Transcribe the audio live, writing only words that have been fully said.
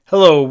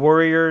Hello,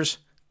 Warriors.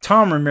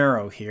 Tom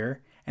Romero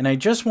here, and I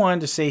just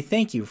wanted to say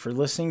thank you for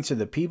listening to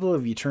the People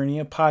of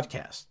Eternia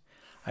podcast.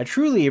 I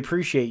truly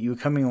appreciate you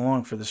coming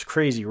along for this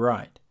crazy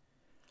ride.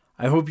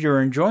 I hope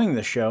you're enjoying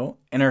the show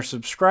and are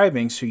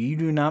subscribing so you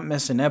do not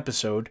miss an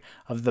episode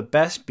of the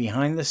best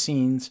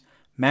behind-the-scenes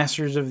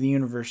Masters of the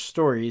Universe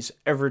stories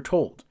ever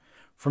told,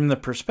 from the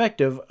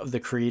perspective of the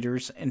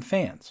creators and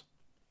fans.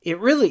 It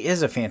really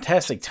is a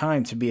fantastic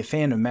time to be a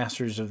fan of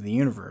Masters of the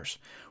Universe.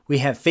 We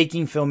have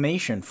Faking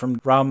Filmation from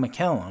Rob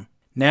McCallum,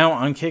 now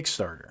on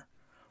Kickstarter.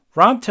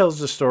 Rob tells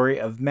the story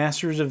of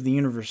Masters of the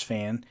Universe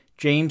fan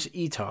James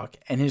Eatock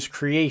and his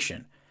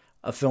creation,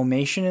 a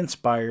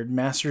Filmation-inspired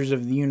Masters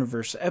of the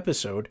Universe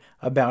episode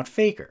about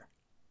Faker.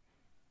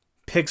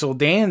 Pixel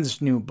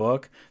Dan's new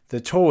book, The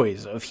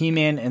Toys of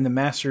He-Man and the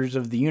Masters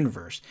of the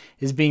Universe,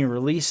 is being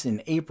released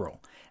in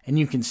April, and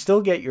you can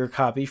still get your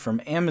copy from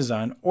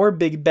Amazon or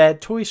Big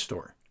Bad Toy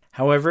Store.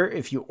 However,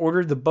 if you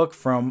order the book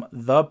from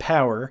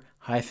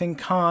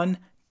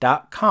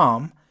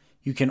thepower-con.com,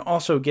 you can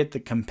also get the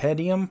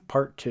Compendium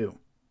Part 2.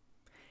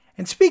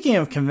 And speaking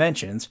of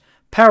conventions,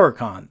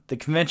 PowerCon, the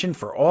convention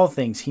for all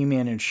things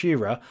He-Man and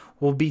She-Ra,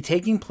 will be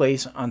taking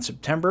place on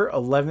September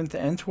 11th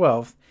and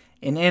 12th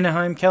in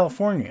Anaheim,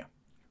 California.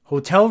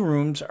 Hotel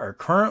rooms are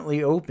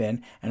currently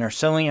open and are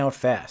selling out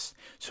fast,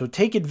 so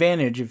take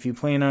advantage if you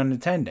plan on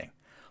attending.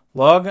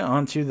 Log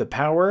on to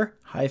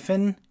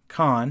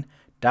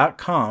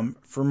thepower-con.com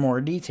for more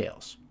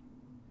details.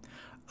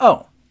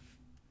 Oh,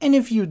 and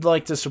if you'd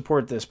like to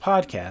support this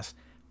podcast,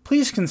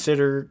 please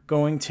consider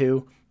going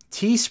to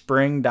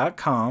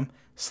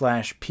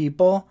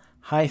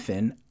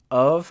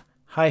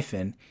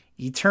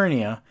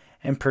teespring.com/people-of-eternia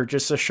and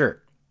purchase a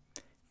shirt.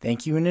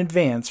 Thank you in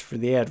advance for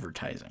the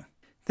advertising.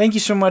 Thank you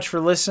so much for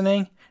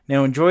listening.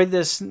 Now enjoy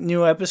this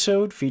new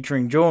episode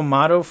featuring Joe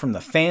Amato from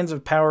the Fans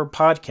of Power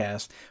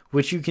podcast,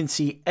 which you can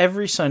see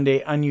every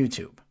Sunday on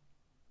YouTube.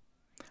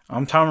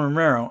 I'm Tom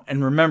Romero,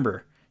 and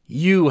remember,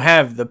 you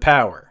have the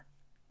power.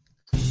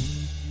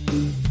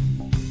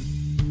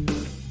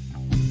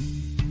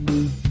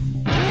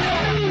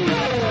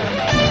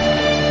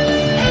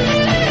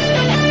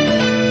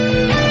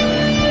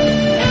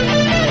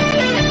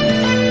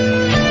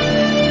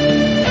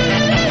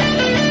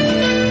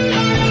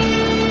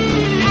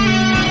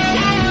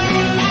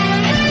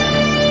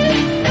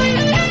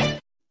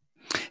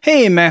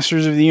 Hey,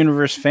 Masters of the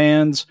Universe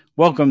fans.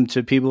 Welcome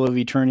to People of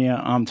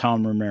Eternia. I'm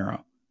Tom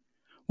Romero.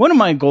 One of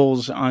my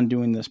goals on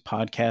doing this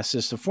podcast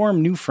is to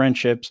form new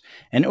friendships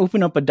and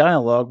open up a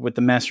dialogue with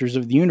the Masters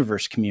of the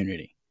Universe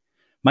community.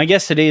 My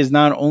guest today is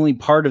not only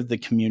part of the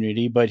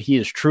community, but he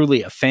is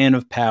truly a fan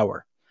of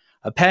power,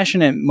 a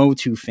passionate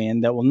Motu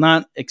fan that will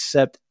not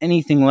accept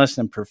anything less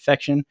than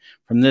perfection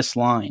from this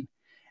line.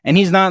 And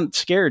he's not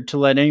scared to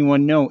let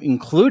anyone know,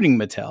 including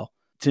Mattel,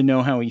 to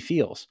know how he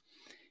feels.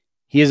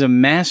 He is a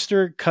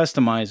master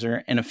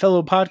customizer and a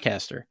fellow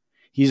podcaster.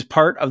 He's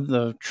part of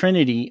the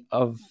trinity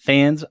of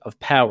fans of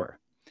power.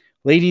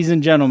 Ladies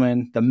and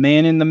gentlemen, the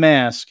man in the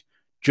mask,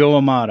 Joe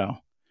Amato.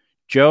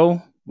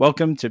 Joe,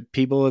 welcome to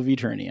People of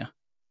Eternia.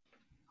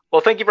 Well,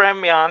 thank you for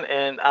having me on,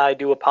 and I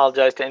do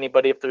apologize to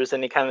anybody if there's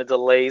any kind of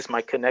delays.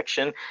 My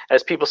connection,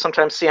 as people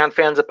sometimes see on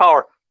Fans of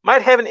Power,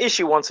 might have an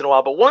issue once in a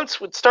while, but once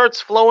it starts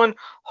flowing,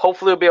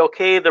 hopefully it'll be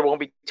okay. There won't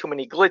be too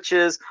many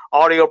glitches,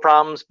 audio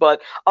problems,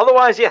 but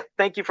otherwise, yeah,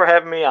 thank you for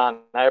having me on.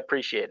 I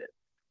appreciate it.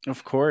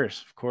 Of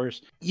course, of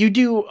course. You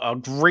do a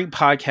great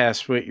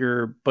podcast with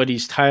your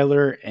buddies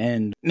Tyler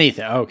and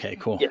Nathan. Okay,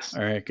 cool. Yes.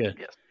 All right, good.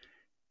 Yes.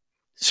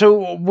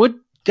 So what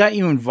got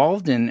you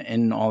involved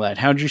in all that?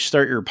 How did you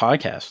start your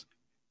podcast?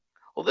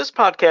 Well, this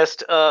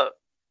podcast,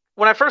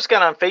 when I first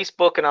got on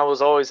Facebook, and I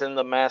was always in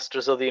the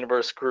Masters of the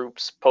Universe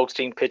groups,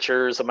 posting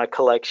pictures of my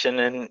collection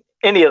and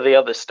any of the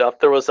other stuff,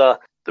 there was a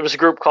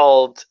group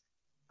called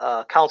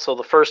Council of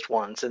the First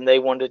Ones, and they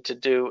wanted to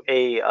do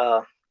a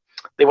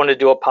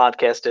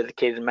podcast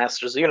dedicated to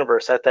Masters of the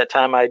Universe. At that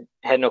time, I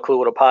had no clue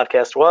what a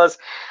podcast was.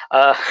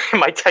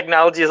 My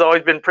technology has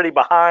always been pretty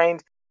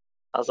behind.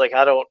 I was like,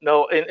 I don't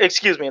know. And,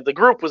 excuse me, the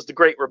group was the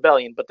Great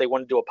Rebellion, but they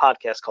wanted to do a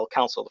podcast called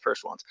Council of the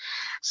First Ones.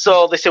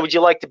 So they said, would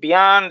you like to be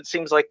on? It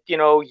seems like, you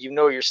know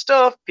your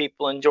stuff.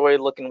 People enjoy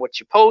looking what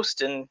you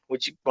post, and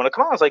would you want to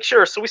come on? I was like,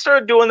 sure. So we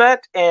started doing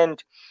that.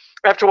 And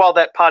after a while,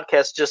 that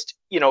podcast just,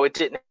 it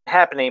didn't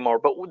happen anymore.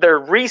 But they're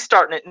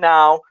restarting it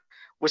now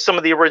with some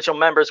of the original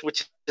members,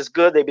 which is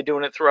good. They've been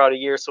doing it throughout a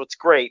year, so it's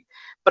great.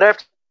 But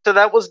after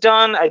that was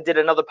done, I did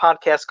another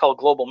podcast called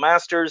Global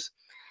Masters.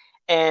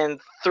 And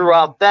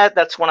throughout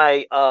that's when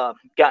I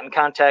got in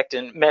contact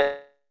and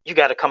met, you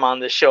got to come on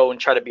this show and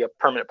try to be a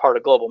permanent part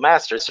of Global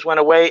Masters. Just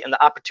went away, and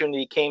the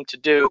opportunity came to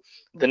do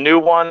the new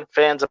one,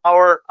 Fans of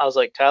Power. I was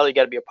like, Tyler, you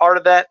got to be a part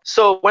of that.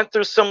 So went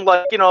through some,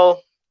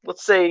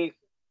 let's say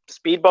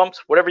speed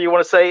bumps, whatever you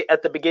want to say,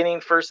 at the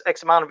beginning, first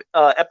X amount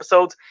of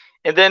episodes.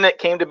 And then it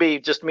came to be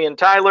just me and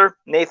Tyler.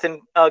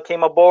 Nathan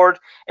came aboard.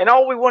 And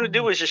all we want to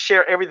do is just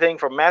share everything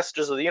from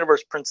Masters of the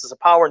Universe, Princess of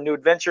Power, New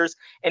Adventures,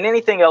 and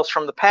anything else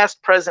from the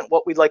past, present,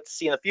 what we'd like to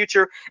see in the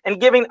future,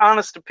 and giving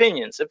honest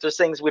opinions. If there's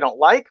things we don't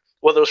like,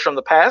 whether it's from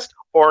the past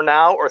or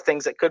now or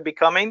things that could be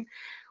coming,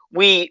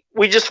 we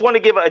just want to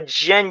give a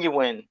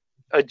genuine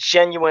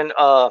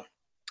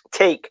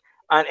take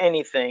on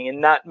anything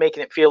and not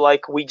making it feel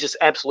like we just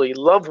absolutely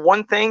love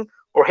one thing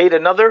or hate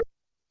another.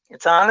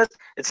 It's honest.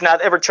 It's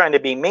not ever trying to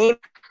be mean.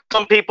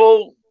 Some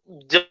people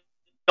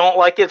don't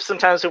like it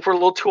sometimes if we're a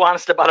little too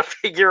honest about a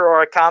figure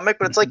or a comic,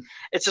 but it's like,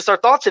 it's just our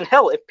thoughts. And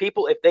hell, if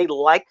they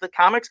like the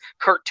comics,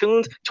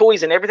 cartoons,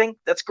 toys, and everything,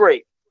 that's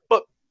great.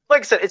 But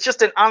like I said, it's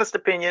just an honest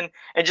opinion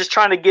and just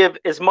trying to give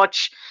as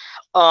much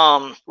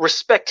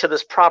respect to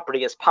this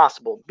property as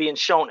possible, being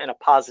shown in a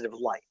positive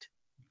light.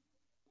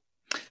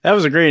 That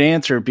was a great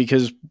answer,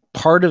 because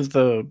part of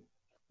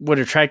what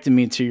attracted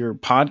me to your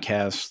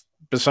podcast,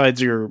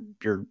 besides your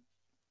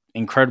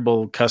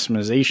incredible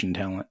customization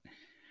talent,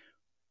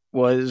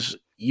 was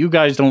you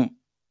guys don't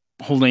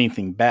hold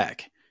anything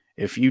back.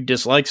 If you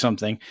dislike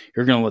something,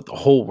 you're going to let the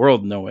whole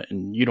world know it,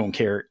 and you don't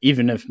care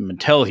even if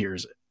Mattel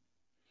hears it,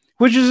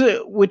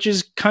 which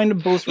is kind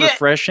of both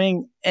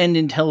refreshing and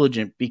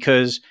intelligent,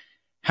 because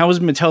how is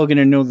Mattel going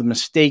to know the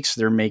mistakes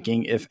they're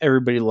making if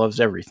everybody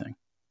loves everything?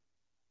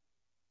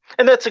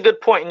 And that's a good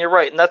point, and you're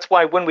right. And that's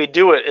why when we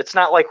do it, it's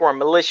not like we're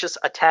malicious,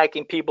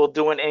 attacking people,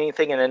 doing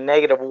anything in a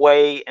negative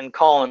way and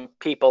calling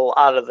people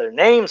out of their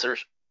names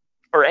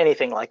or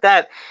anything like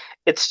that.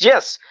 It's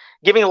just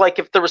giving, like,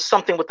 if there was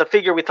something with the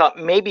figure we thought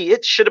maybe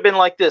it should have been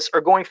like this,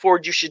 or going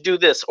forward you should do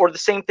this, or the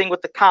same thing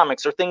with the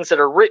comics or things that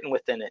are written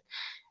within it.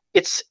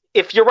 It's,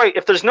 if you're right,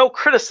 if there's no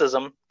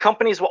criticism,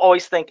 companies will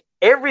always think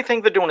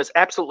everything they're doing is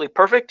absolutely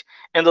perfect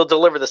and they'll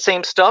deliver the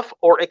same stuff,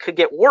 or it could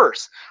get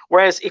worse.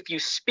 Whereas if you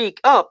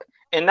speak up,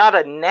 in not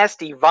a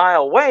nasty,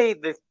 vile way,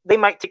 they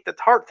might take that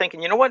to heart, thinking,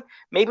 you know what,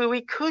 maybe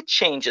we could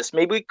change this.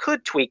 Maybe we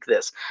could tweak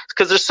this.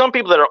 Because there's some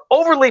people that are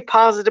overly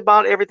positive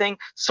about everything,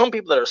 some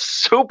people that are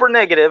super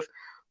negative,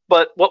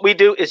 but what we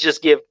do is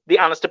just give the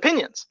honest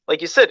opinions.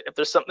 Like you said, if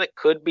there's something that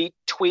could be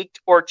tweaked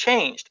or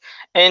changed,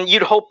 and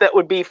you'd hope that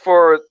would be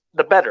for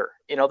the better.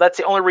 You know, that's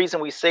the only reason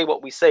we say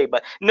what we say.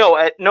 But no,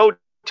 at no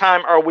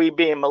time are we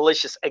being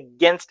malicious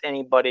against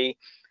anybody.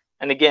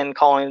 And again,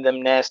 calling them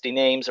nasty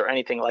names or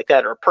anything like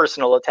that, or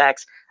personal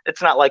attacks.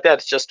 It's not like that.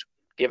 It's just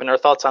giving our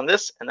thoughts on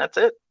this, and that's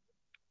it.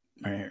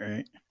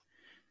 Right.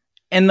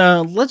 And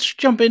let's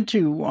jump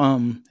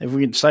into, if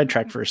we can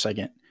sidetrack for a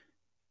second.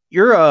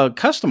 You're a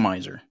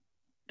customizer.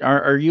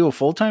 Are you a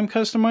full-time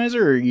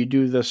customizer, or you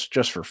do this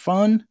just for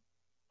fun?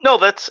 No,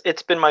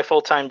 it's been my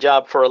full-time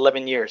job for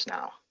 11 years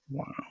now.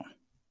 Wow.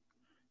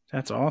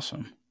 That's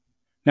awesome.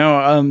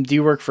 Now, do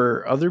you work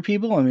for other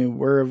people? I mean,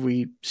 where have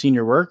we seen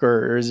your work,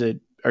 or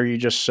are you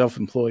just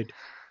self-employed?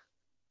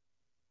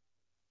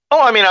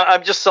 Oh, I mean,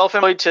 I'm just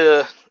self-employed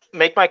to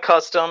make my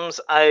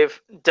customs.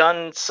 I've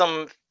done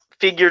some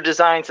figure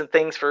designs and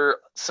things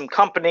for some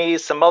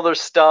companies, some other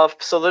stuff.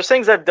 So there's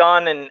things I've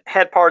done and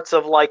had parts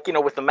of, like, you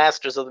know, with the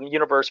Masters of the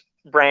Universe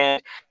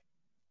brand,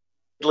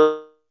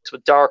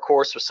 with Dark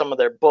Horse, with some of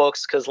their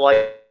books, because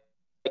like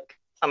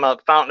I'm a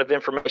fountain of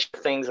information,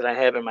 things that I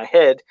have in my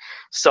head.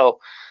 So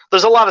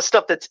there's a lot of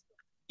stuff that's,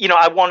 you know,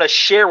 I want to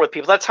share with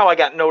people. That's how I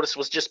got noticed,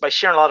 was just by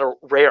sharing a lot of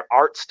rare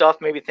art stuff,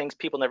 maybe things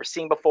people never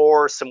seen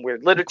before, some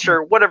weird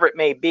literature, whatever it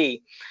may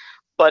be.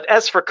 But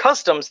as for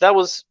customs, that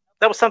was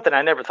something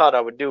I never thought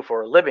I would do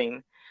for a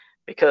living,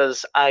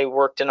 because I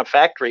worked in a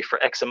factory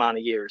for X amount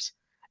of years.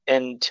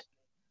 And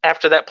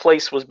after that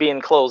place was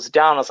being closed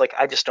down, I was like,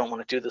 I just don't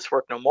want to do this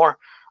work no more.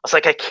 I was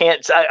like, I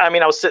can't. I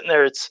mean, I was sitting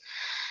there.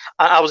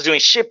 I was doing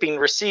shipping,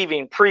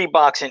 receiving,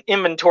 pre-boxing,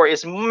 inventory,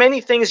 as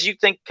many things you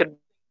think could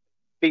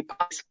be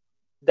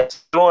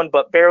that's doing,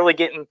 but barely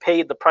getting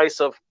paid the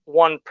price of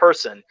one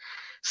person.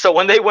 So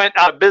when they went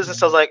out of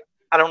business, I was like,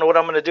 I don't know what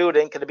I'm going to do. It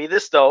ain't going to be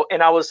this though.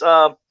 And I was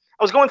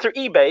going through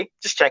eBay,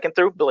 just checking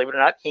through, believe it or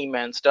not,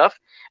 He-Man stuff.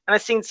 And I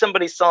seen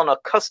somebody selling a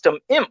custom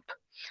imp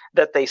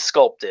that they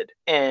sculpted.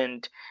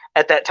 And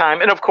at that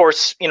time, and of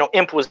course, you know,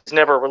 imp was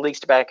never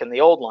released back in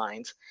the old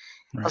lines.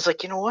 Right. I was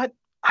like, you know what?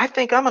 I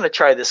think I'm going to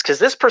try this, because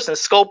this person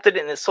sculpted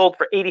it and it sold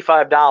for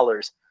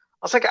 $85.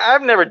 I was like,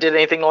 I've never did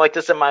anything like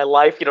this in my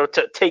life, you know,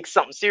 to take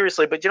something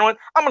seriously. But you know what?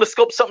 I'm going to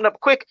sculpt something up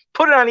quick,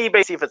 put it on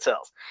eBay, see if it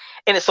sells.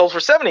 And it sold for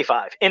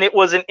 $75. And it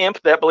was an imp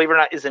that, believe it or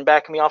not, is in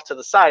back of me off to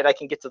the side. I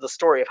can get to the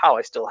story of how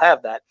I still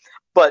have that.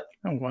 But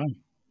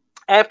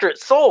after it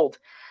sold,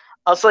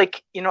 I was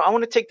like, you know, I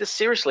want to take this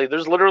seriously.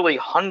 There's literally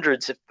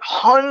hundreds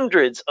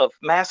of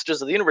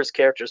Masters of the Universe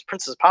characters,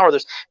 Princess of Power.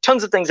 There's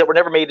tons of things that were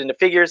never made into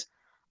figures.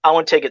 I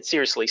want to take it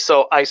seriously.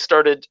 So I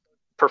started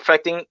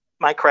perfecting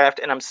my craft,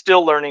 and I'm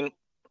still learning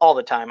all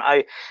the time.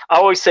 I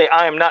always say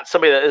I am not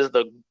somebody that is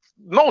the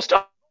most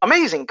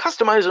amazing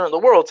customizer in the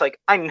world. It's like,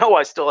 I know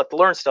I still have to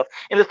learn stuff.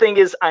 And the thing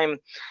is, I'm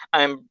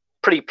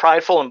pretty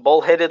prideful and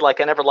bullheaded. Like,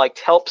 I never liked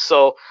help.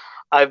 So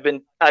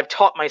I've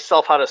taught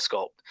myself how to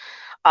sculpt.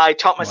 I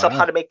taught myself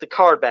how to make the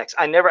card backs.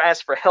 I never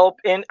asked for help,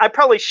 and I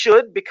probably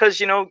should,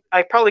 because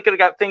I probably could have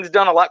got things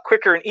done a lot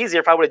quicker and easier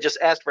if I would have just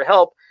asked for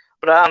help.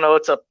 But I don't know,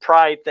 it's a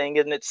pride thing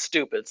and it's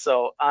stupid.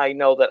 So I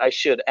know that I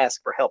should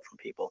ask for help from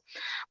people.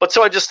 But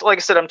so like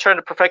I said, I'm trying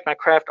to perfect my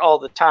craft all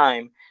the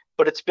time.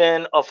 But it's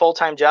been a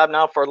full-time job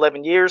now for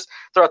 11 years.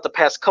 Throughout the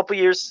past couple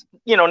years,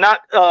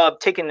 not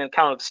taking into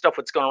account of the stuff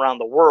that's going around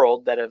the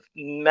world that have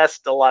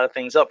messed a lot of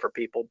things up for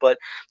people, but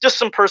just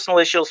some personal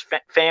issues,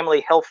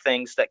 family, health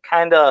things that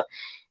kind of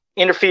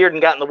interfered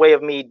and got in the way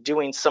of me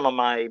doing some of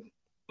my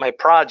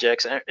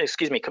projects,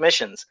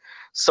 commissions.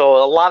 So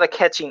a lot of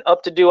catching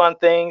up to do on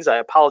things. I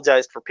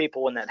apologized for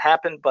people when that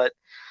happened, but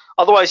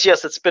otherwise,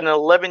 yes, it's been an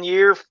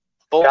 11-year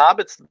full job.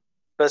 It's the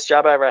best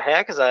job I ever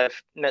had because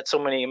I've met so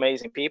many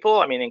amazing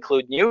people,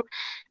 including you,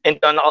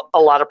 and done a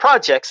lot of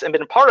projects and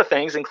been a part of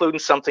things, including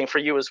something for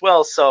you as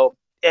well. So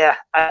yeah,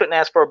 I couldn't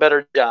ask for a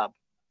better job.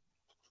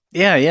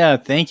 Yeah.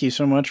 Thank you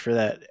so much for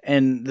that.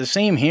 And the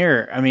same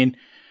here.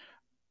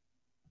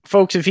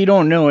 Folks, if you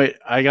don't know it,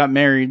 I got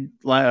married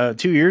 2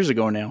 years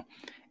ago now,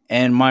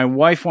 and my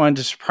wife wanted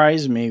to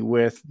surprise me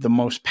with the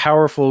most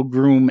powerful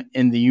groom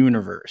in the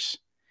universe.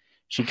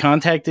 She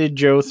contacted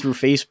Joe through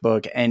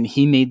Facebook, and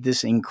he made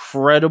this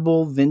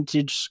incredible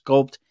vintage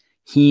sculpt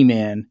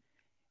He-Man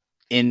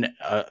in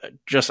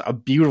just a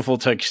beautiful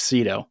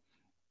tuxedo.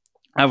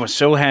 I was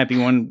so happy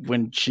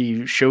when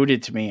she showed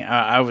it to me.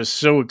 I was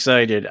so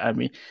excited.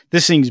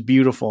 This thing's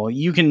beautiful.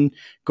 You can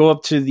go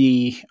up to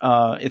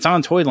it's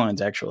on Toy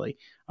Lines, actually.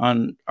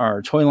 On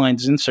our Toy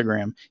Lines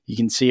Instagram, you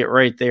can see it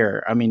right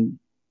there.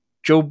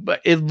 Joe,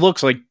 it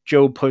looks like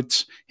Joe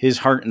puts his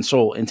heart and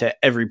soul into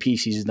every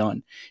piece he's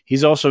done.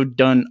 He's also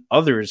done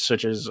others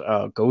such as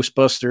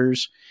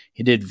Ghostbusters.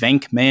 He did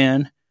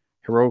Venkman,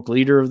 heroic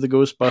leader of the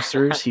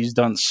Ghostbusters. He's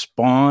done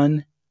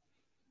Spawn.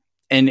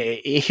 And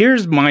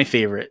here's my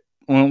favorite.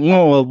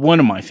 Well, one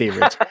of my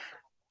favorites.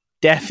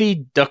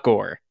 Daffy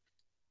Duckor.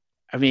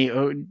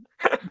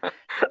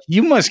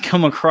 You must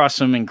come across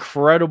some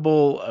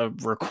incredible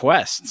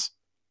requests.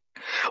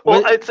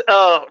 Well, it's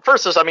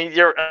first,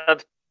 you're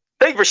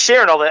thank you for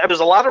sharing all that. There's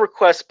a lot of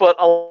requests, but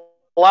a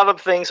lot of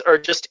things are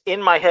just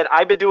in my head.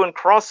 I've been doing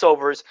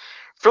crossovers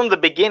from the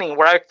beginning,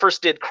 where I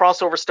first did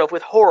crossover stuff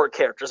with horror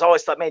characters. I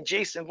always thought, man,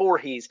 Jason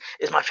Voorhees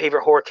is my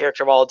favorite horror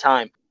character of all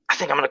time. I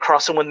think I'm going to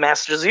cross him with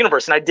Masters of the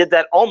Universe. And I did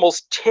that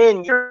almost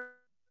 10 years.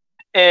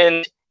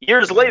 And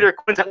years later,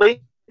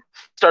 coincidentally,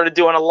 started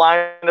doing a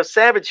line of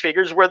Savage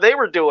figures where they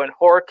were doing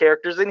horror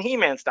characters in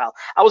He-Man style.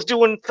 I was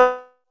doing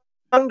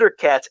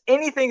Thundercats,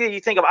 anything that you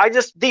think of.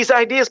 These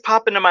ideas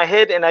pop into my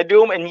head and I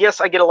do them. And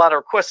yes, I get a lot of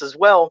requests as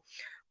well,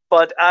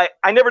 but I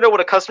never know what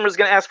a customer is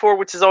going to ask for,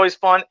 which is always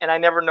fun. And I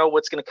never know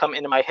what's going to come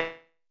into my head.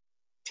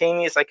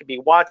 I could be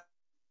watching,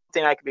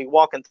 I could be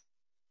walking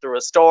through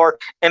a store,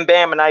 and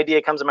bam, an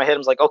idea comes in my head.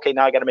 I'm like, okay,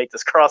 now I got to make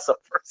this crossover.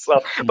 So,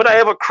 but I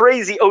have a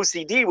crazy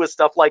OCD with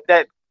stuff like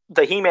that.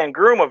 The He-Man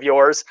groom of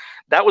yours,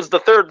 that was the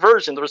third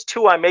version. There was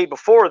 2 I made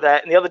before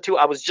that, and the other 2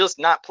 I was just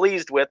not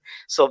pleased with.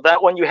 So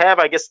that one you have,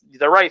 I guess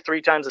they're right,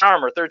 3 times the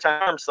charm or 3rd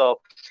time charm. So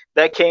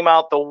that came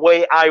out the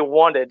way I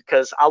wanted,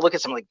 because I'll look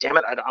at something like, damn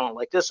it, I don't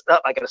like this.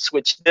 I got to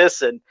switch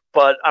this.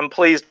 But I'm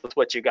pleased with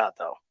what you got,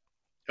 though.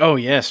 Oh,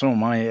 yeah, so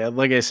am I.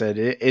 Like I said,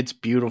 it's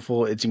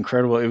beautiful. It's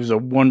incredible. It was a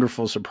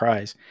wonderful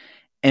surprise.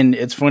 And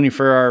it's funny,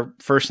 for our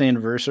first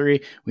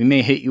anniversary, we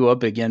may hit you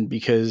up again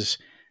because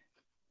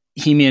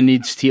He-Man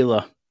needs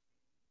Teela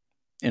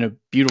in a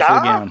beautiful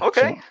gown.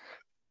 Okay.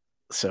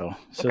 So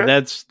okay.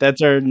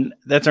 that's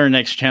our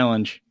next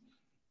challenge.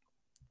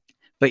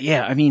 But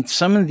yeah,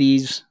 some of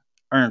these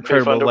are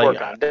incredible. Fun to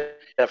work on,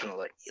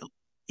 definitely.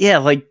 Yeah,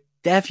 like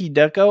Daffy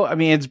Ducko.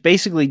 It's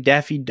basically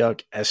Daffy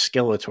Duck as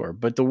Skeletor,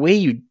 but the way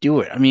you do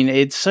it,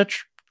 it's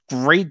such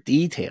great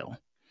detail.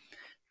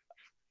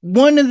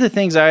 One of the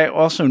things I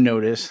also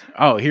noticed,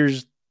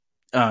 here's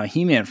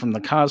He-Man from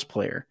the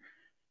cosplayer,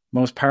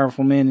 most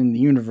powerful man in the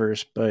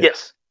universe. But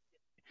yes,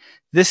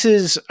 this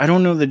is, I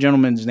don't know the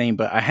gentleman's name,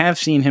 but I have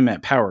seen him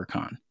at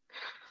PowerCon.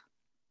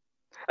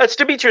 It's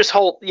Demetrius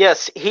Holt.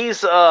 Yes,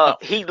 he's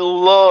he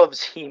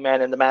loves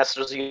He-Man and the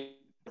Masters of the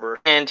Universe,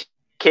 and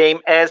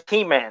came as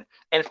He-Man,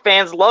 and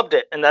fans loved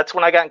it. And that's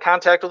when I got in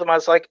contact with him. I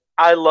was like,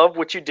 I love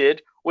what you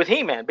did with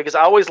He-Man, because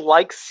I always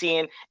like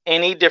seeing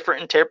any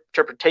different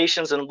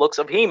interpretations and looks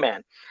of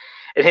He-Man,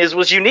 and his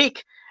was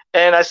unique.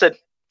 And I said,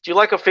 do you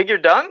like a figure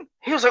done?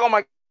 He was like, oh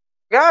my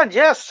God,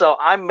 yes. So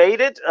I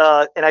made it,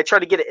 and I tried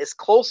to get it as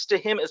close to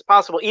him as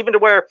possible, even to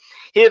where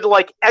he had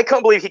I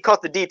couldn't believe he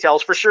caught the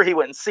details. For sure he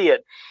wouldn't see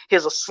it. He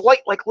has a slight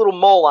little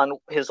mole on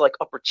his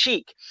upper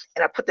cheek,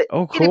 and I put that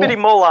itty bitty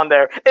mole on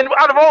there. And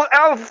out of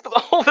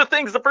all the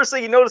things, the first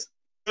thing he noticed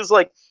was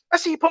I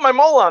see you put my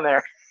mole on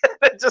there.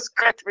 That just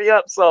cracked me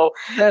up. So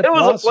it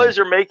was awesome. A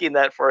pleasure making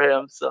that for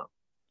him. So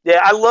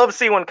yeah, I love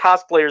seeing when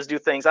cosplayers do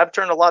things. I've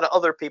turned a lot of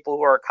other people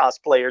who are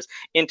cosplayers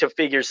into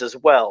figures as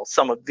well.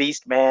 Some of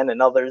Beastman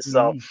and others.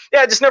 So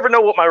yeah, I just never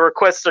know what my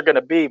requests are going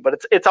to be, but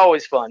it's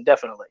always fun,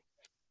 definitely.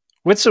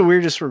 What's the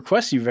weirdest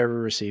request you've ever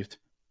received?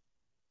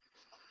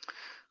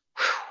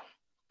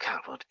 God,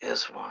 what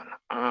is one?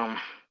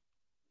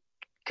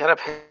 God, I've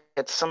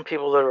had some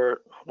people that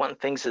are wanting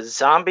things as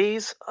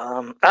zombies.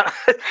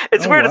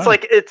 It's Oh, weird. It's wow.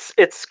 like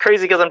it's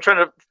crazy because I'm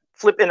trying to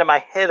flip into my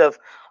head of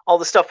all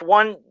the stuff.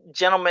 One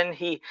gentleman,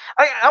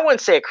 I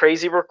wouldn't say a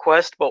crazy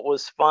request, but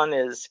was fun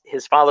is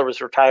his father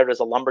was retired as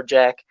a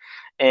lumberjack,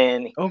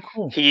 and Oh,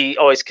 cool. he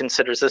always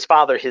considers his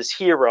father his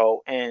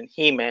hero, and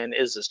He-Man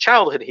is his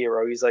childhood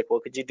hero. He's like, well,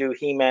 could you do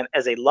He-Man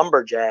as a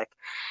lumberjack?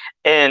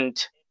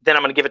 And then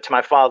I'm going to give it to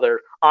my father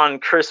on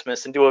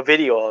Christmas and do a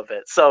video of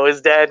it. So his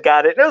dad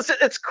got it.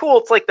 It's cool.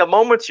 It's like the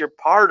moments you're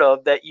part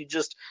of that you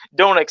just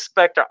don't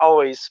expect are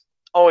always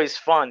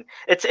fun.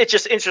 It's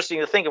just interesting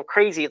to think of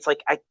crazy. It's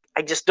like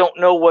I just don't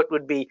know what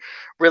would be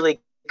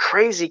really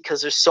crazy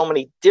because there's so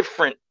many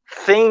different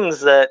things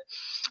that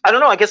I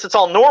don't know. I guess it's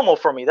all normal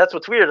for me. That's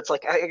what's weird. It's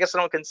like I guess I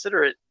don't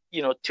consider it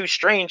too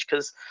strange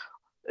because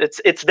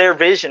it's their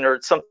vision or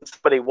it's something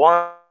somebody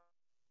wants.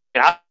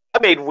 I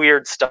made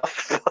weird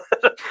stuff,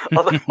 but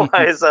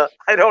otherwise,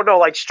 I don't know.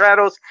 Like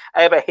Stratos,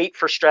 I have a hate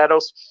for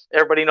Stratos.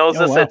 Everybody knows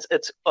Oh, this. wow.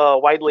 It's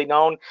widely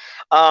known.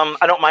 I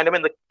don't mind him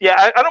in the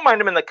I don't mind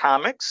him in the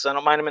comics. I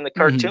don't mind him in the Mhm.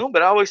 cartoon.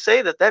 But I always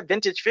say that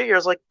vintage figure. I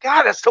was like,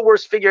 God, that's the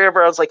worst figure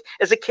ever. I was like,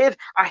 as a kid,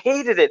 I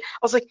hated it. I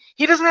was like,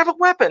 he doesn't have a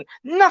weapon,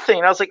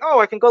 nothing. I was like, oh,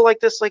 I can go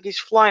like this, like he's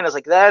flying. I was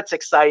like, that's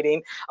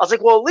exciting. I was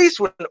like, well, at least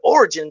when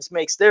Origins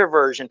makes their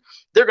version,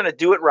 they're gonna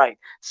do it right.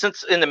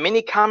 Since in the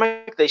mini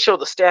comic they show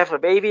the staff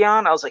of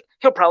Avion, I was like,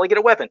 he'll probably get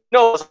a weapon.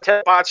 No,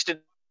 Ted botched a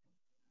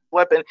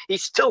weapon. He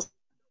still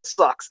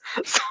sucks.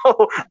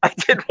 So I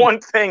did one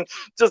thing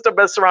just to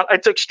mess around. I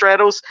took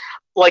Stratos,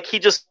 like he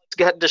just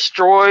got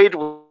destroyed,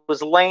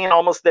 was laying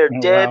almost there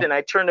Oh, dead, wow. and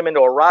I turned him into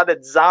a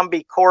rotted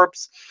zombie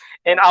corpse.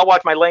 And I'll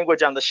watch my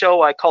language on the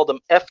show. I called him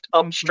effed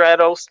up Mhm.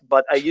 Stratos,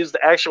 but I used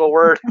the actual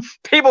word.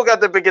 People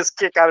got the biggest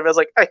kick out of it. I was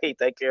like, I hate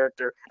that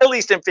character. At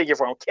least in figure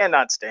form.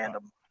 Cannot stand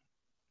him.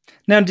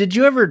 Now, did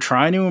you ever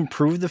try to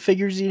improve the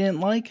figures you didn't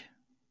like?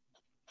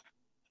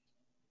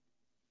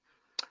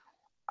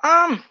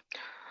 Um,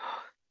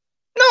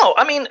 no,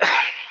 I mean,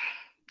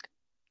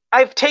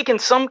 I've taken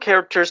some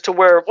characters to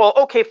where, well,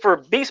 okay, for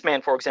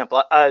Beastman, for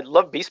example, I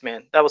love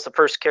Beastman. That was the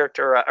first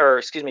character, or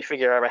excuse me,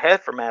 figure I ever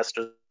had for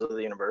Masters of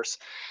the Universe.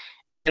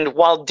 And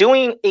while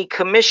doing a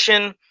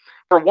commission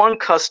for one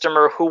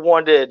customer who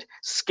wanted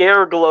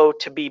Scareglow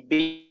to be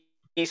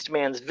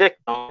Beastman's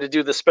victim, to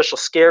do the special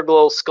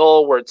Scareglow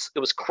skull where it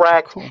was Oh,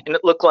 cracked cool. and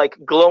it looked like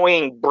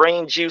glowing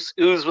brain juice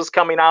ooze was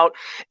coming out,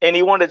 and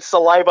he wanted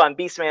saliva on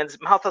Beastman's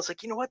mouth. I was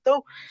like, you know what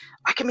though?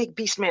 I can make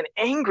Beastman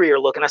angrier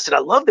looking. I said, I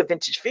love the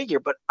vintage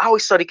figure, but I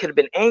always thought he could have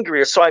been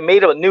angrier. So I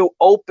made a new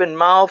open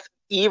mouth,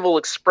 evil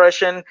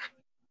expression.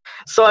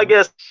 So I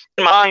guess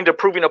in mind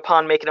improving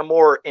upon making a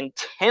more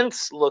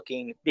intense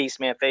looking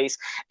Beastman face.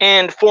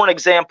 And for an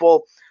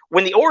example,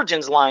 when the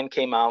Origins line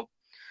came out,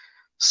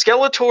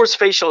 Skeletor's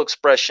facial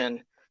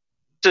expression,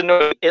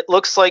 it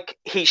looks like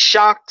he's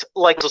shocked,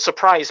 like it's a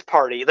surprise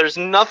party. There's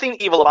nothing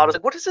evil about it.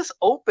 Like, what is this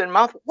open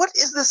mouth? What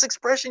is this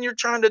expression you're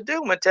trying to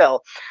do, Mattel?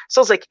 So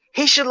I was like,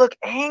 he should look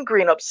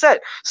angry and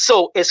upset.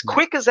 So as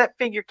quick as that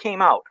figure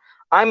came out,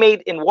 I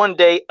made in one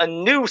day a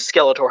new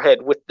Skeletor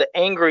head with the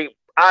angry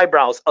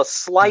eyebrows, a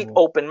slight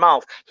Oh, open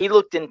mouth. He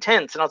looked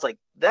intense, and I was like,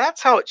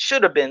 that's how it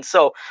should have been.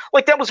 So,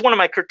 like, that was one of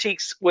my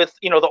critiques with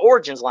the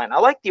Origins line. I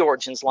like the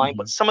Origins line,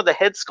 but mhm. some of the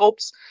head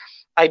sculpts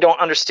I don't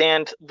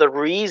understand the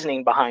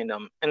reasoning behind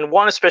them. And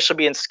one especially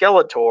being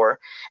Skeletor,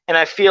 and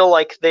I feel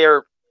like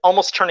they're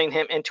almost turning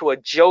him into a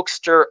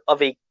jokester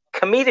of a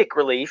comedic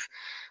relief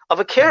of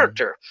a Mhm.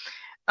 character.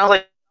 I was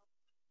like,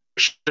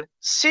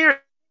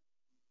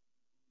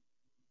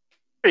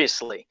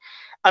 seriously.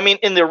 I mean,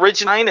 in the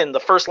original line, in the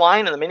first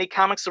line, in the mini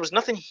comics, there was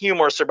nothing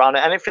humorous about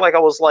it. I didn't feel like I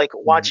was like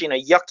Right. watching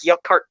a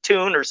yuck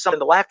cartoon or something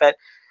to laugh at.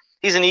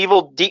 He's an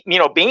evil, deep,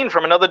 being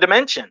from another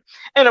dimension.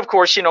 And of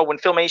course, when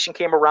Filmation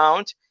came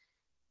around,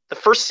 the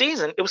first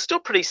season, it was still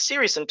pretty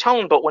serious in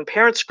tone, but when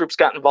parents groups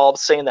got involved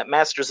saying that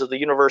Masters of the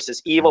Universe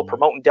is evil, Mhm.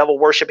 promoting devil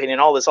worshiping and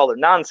all this other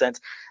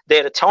nonsense, they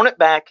had to tone it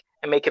back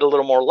and make it a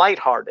little more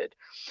lighthearted.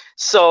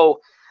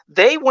 So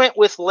they went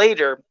with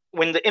later,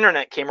 when the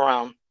internet came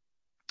around,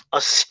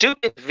 a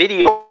stupid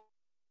video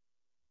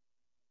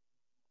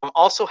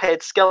also had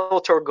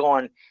Skeletor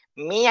going,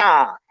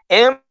 Mia,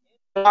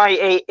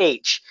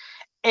 MIAH.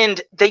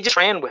 And they just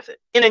ran with it.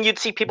 And then you'd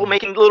see people Mhm.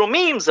 making little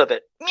memes of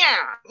it.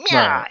 Meow,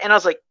 meow. Right. And I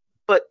was like,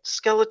 but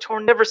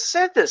Skeletor never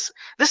said this.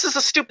 This is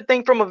a stupid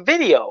thing from a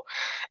video.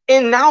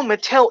 And now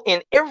Mattel,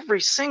 in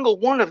every single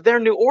one of their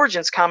new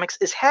Origins comics,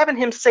 is having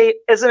him say it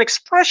as an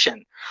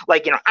expression.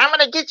 Like, I'm going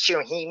to get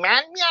you,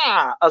 He-Man.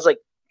 Yeah. I was like,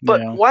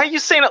 but Yeah. why are you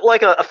saying it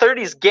like a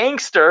 30s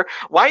gangster?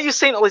 Why are you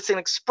saying it like an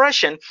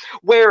expression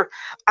where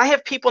I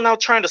have people now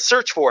trying to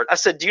search for it? I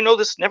said, do you know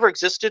this never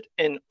existed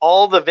in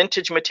all the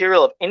vintage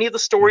material of any of the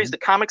stories, Mhm. the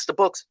comics, the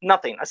books?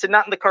 Nothing. I said,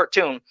 not in the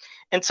cartoon.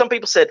 And some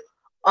people said,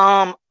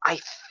 I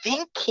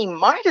think he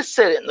might have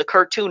said it in the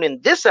cartoon in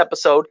this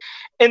episode.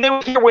 And they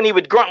would hear when he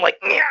would grunt like,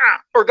 yeah,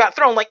 or got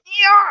thrown like,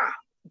 yeah,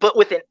 but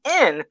with an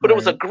N, but it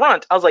was a Right.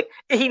 grunt. I was like,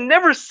 he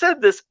never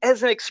said this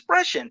as an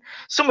expression.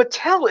 So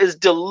Mattel is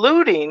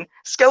diluting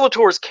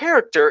Skeletor's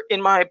character,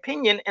 in my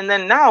opinion. And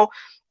then now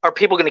are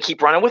people going to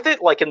keep running with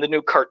it? Like in the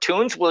new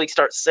cartoons, will he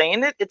start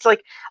saying it? It's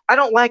like, I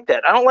don't like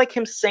that. I don't like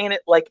him saying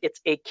it like it's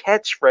a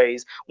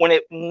catchphrase when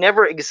it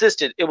never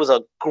existed. It was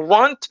a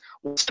grunt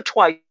once or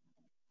twice.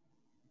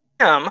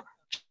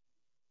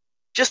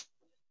 Just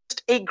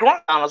a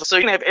grunt sound. So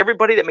you're going to have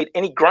everybody that made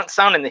any grunt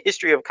sound in the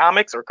history of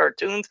comics or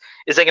cartoons.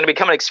 Is that going to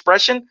become an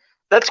expression?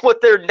 That's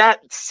what they're not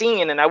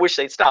seeing, and I wish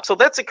they'd stop. So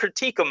that's a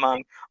critique of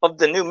mine of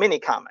the new mini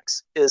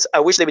comics, is I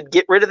wish they would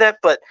get rid of that,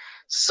 but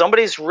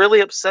somebody's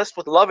really obsessed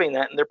with loving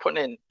that, and they're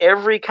putting it in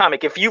every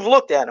comic. If you've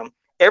looked at them,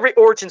 every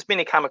Origins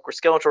mini comic where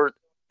Skeletor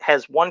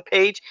has one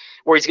page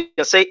where he's going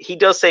to say, he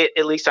does say it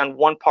at least on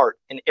one part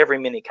in every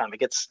mini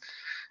comic.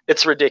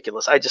 It's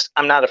ridiculous.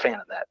 I'm not a fan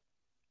of that.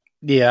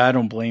 Yeah, I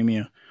don't blame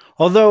you.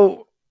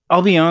 Although,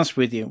 I'll be honest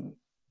with you,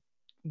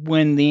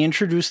 when they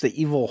introduced the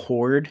evil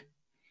Horde,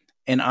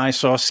 and I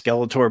saw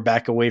Skeletor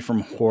back away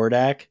from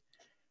Hordak,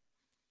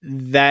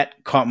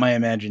 that caught my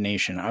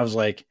imagination. I was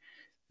like,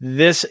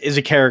 this is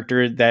a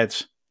character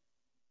that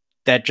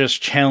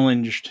just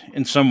challenged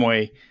in some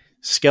way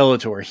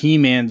Skeletor,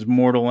 He-Man's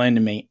mortal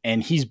enemy,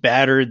 and he's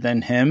badder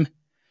than him.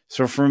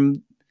 So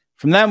from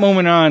that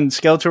moment on,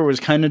 Skeletor was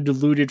kind of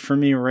diluted for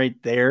me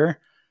right there,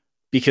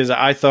 because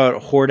I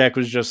thought Hordak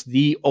was just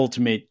the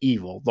ultimate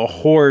evil. The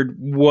Horde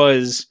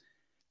was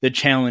the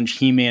challenge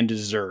He-Man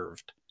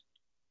deserved.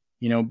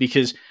 You know,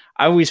 because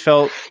I always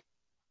felt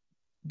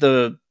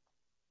the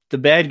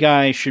bad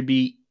guy should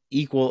be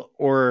equal,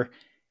 or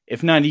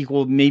if not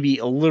equal, maybe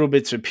a little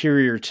bit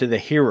superior to the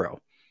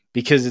hero,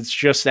 because it's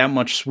just that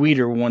much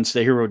sweeter once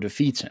the hero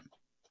defeats him,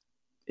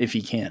 if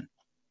he can.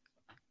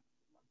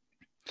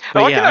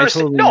 But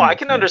I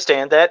can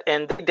understand that,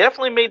 and they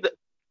definitely made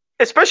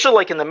especially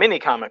like in the mini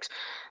comics,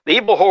 the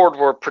evil Horde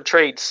were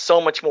portrayed so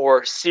much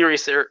more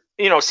serious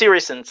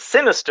and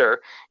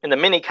sinister in the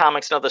mini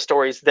comics and other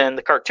stories than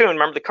the cartoon.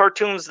 Remember the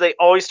cartoons, they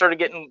always started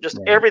getting just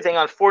everything,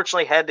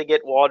 unfortunately, had to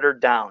get watered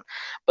down.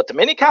 But the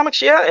mini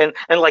comics, yeah,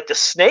 and like the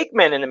Snake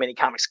Men in the mini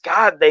comics,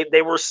 God,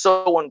 they were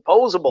so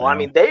imposable. I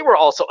mean, they were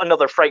also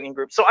another frightening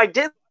group. So I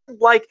did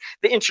like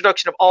the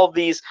introduction of all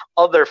these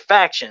other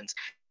factions.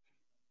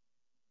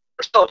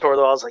 Skeletor,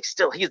 though, I was like,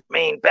 still, he's the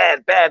main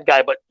bad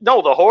guy. But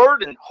no, the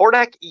Horde and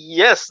Hordak,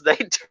 yes, they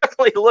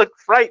definitely look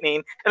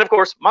frightening. And of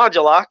course,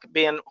 Modulok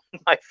being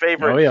my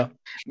favorite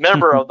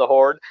member of the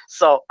Horde.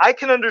 So I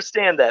can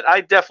understand that. I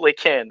definitely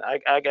can.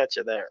 I got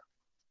you there.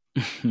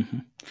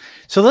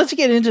 So let's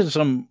get into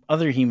some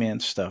other He-Man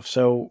stuff.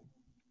 So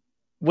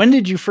when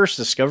did you first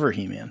discover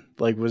He-Man?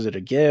 Like, was it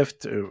a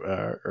gift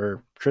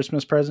or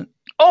Christmas present?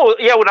 Oh,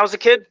 yeah, when I was a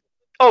kid.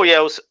 Oh,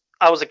 yeah,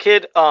 I was a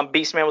kid.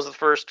 Beastman was the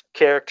first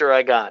character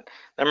I got.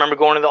 I remember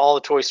going to all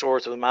the toy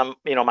stores with my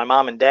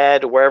mom and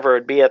dad, or wherever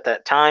it'd be at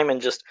that time,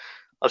 and just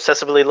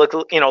obsessively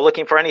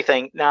looking for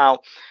anything. Now,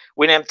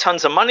 we didn't have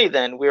tons of money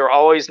then. We were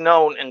always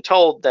known and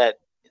told that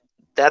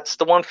that's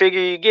the one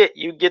figure you get.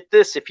 You get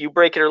this. If you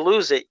break it or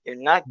lose it, you're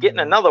not getting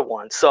another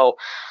one. So,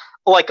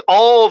 like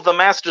all of the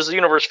Masters of the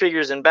Universe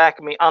figures in back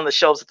of me on the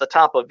shelves at the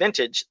top of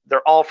Vintage,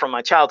 they're all from my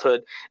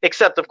childhood,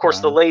 except, of course,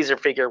 the laser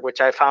figure,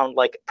 which I found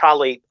like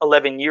probably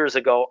 11 years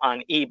ago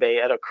on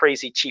eBay at a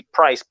crazy cheap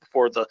price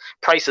before the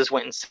prices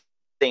went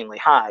insanely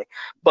high.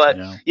 But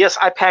yes,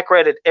 I pack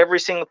ratted every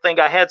single thing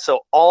I had.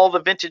 So all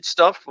the vintage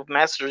stuff of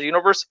Masters of the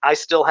Universe, I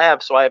still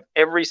have. So I have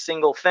every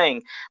single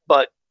thing.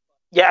 But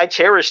yeah, I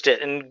cherished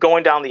it, and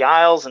going down the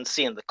aisles and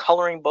seeing the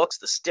coloring books,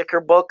 the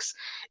sticker books,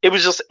 it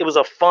was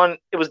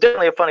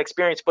definitely a fun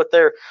experience. But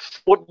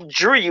what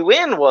drew you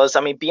in was,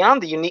 I mean,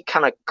 beyond the unique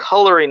kind of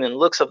coloring and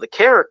looks of the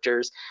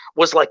characters,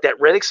 was like that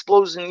red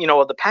explosion,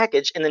 of the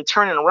package, and then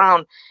turning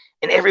around,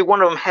 and every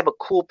one of them have a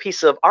cool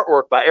piece of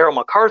artwork by Errol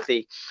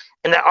McCarthy.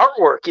 And that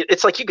artwork,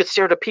 it's like you could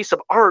stare at a piece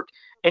of art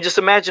and just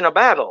imagine a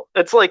battle.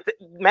 It's like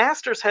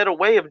Masters had a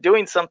way of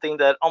doing something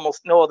that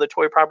almost no other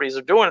toy properties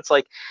are doing. It's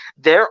like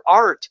their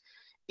art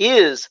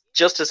is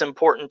just as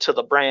important to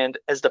the brand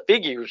as the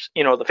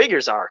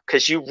figures are,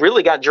 because you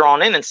really got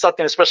drawn in and sucked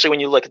in, especially when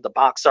you look at the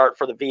box art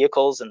for the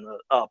vehicles and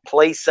the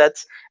play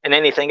sets and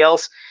anything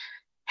else.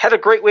 Had a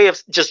great way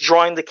of just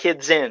drawing the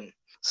kids in.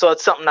 So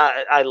it's something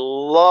I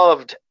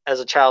loved as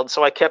a child.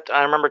 So I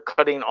remember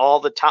cutting all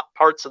the top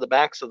parts of the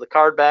backs of the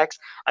card backs.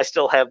 I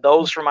still have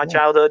those from my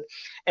childhood.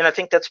 And I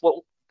think that's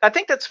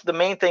the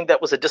main thing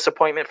that was a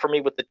disappointment for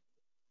me with the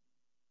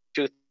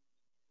two.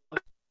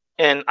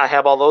 And I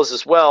have all those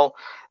as well.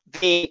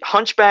 The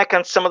hunchback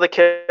on some of the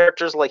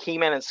characters like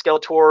He-Man and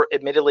Skeletor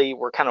admittedly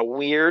were kind of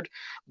weird,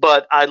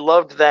 but I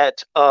loved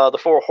that the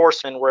Four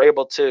Horsemen were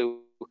able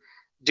to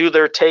do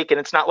their take, and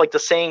it's not like the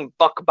same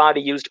buck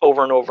body used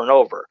over and over and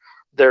over.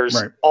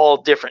 There's all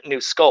different new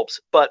sculpts,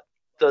 but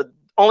the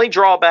only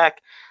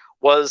drawback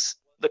was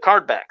the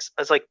card backs.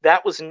 I was like,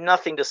 that was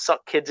nothing to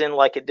suck kids in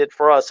like it did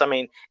for us. I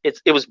mean,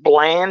 it was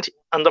bland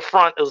on the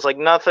front. It was like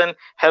nothing.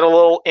 Had a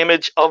little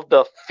image of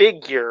the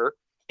figure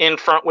in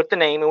front with the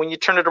name, and when you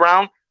turn it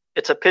around,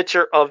 it's a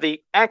picture of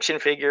the action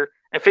figure,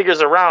 and figures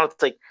around.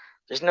 It's like,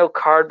 there's no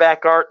card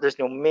back art. There's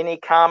no mini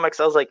comics.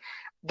 I was like,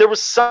 there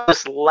was some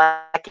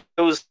lacking.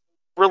 It was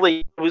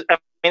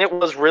mean, it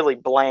was really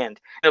bland.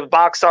 And the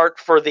box art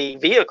for the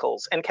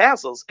vehicles and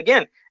castles,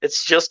 again,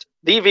 it's just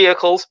the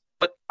vehicles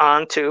put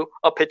onto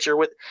a picture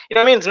with, you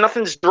know what I mean?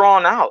 Nothing's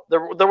drawn out.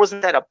 There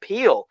wasn't that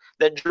appeal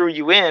that drew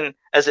you in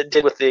as it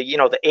did with the, you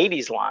know, the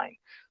 80s line.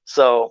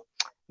 So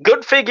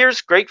good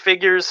figures, great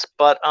figures,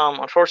 but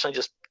unfortunately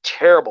just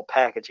terrible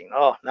packaging.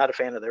 Oh, not a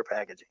fan of their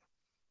packaging.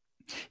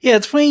 Yeah,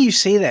 it's funny you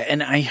say that,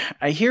 and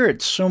I hear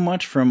it so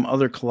much from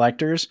other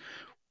collectors.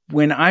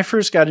 When I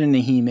first got into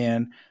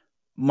He-Man,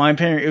 my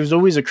parent, it was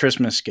always a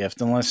Christmas gift,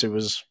 unless it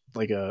was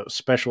like a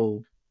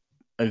special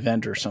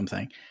event or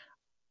something.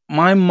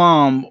 My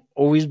mom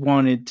always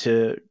wanted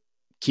to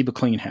keep a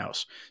clean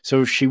house,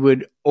 so she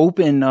would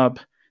open up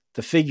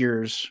the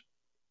figures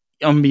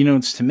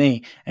unbeknownst to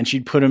me, and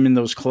she'd put them in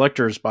those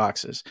collector's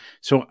boxes.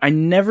 So I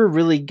never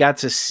really got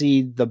to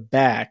see the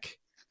back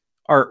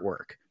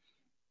artwork.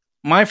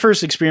 My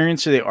first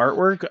experience of the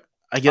artwork,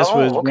 I guess,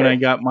 was when I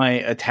got my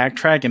Attack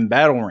Track and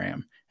Battle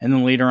Ram, and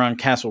then later on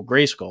Castle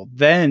Grayskull.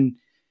 Then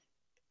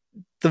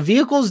the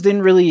vehicles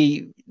didn't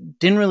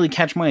really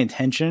catch my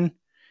attention,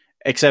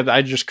 except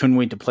I just couldn't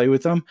wait to play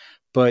with them.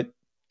 But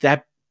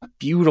that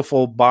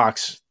beautiful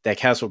box that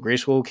Castle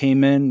Grayskull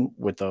came in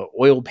with the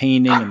oil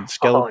painting and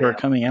Skeletor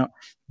coming out,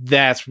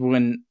 that's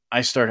when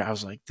I started. I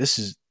was like, this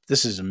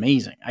is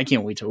amazing. I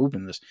can't wait to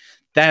open this.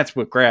 That's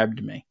what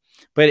grabbed me.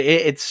 But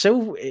it's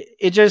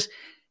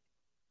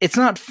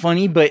not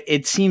funny, but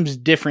it seems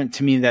different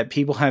to me that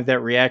people have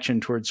that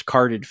reaction towards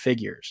carded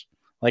figures.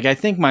 Like, I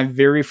think my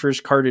very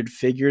first carded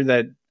figure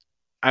that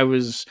I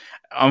was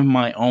on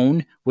my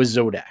own was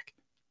Zodak.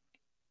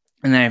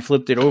 And then I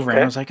flipped it over and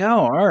I was like, oh,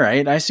 all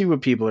right. I see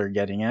what people are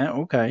getting at.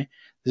 Okay.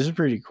 This is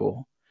pretty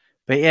cool.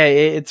 But yeah,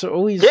 it's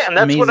always and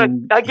that's what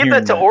I give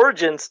that to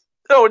Origins.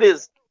 Oh, it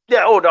is.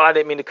 Yeah. Oh, no, I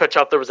didn't mean to cut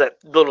you off. There was that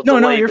little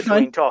delay you're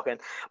between fine. talking.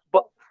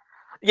 But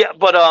yeah,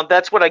 but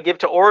that's what I give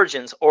to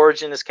Origins.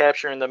 Origin is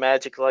capturing the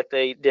magic like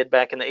they did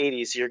back in the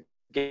 80s. You're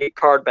getting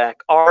card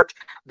back art.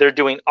 They're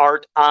doing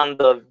art on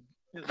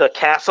the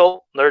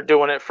castle. They're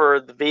doing it for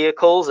the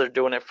vehicles. They're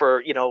doing it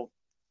for, you know,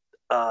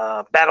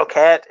 Battle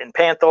Cat and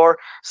Panther.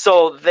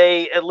 So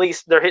they're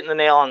hitting the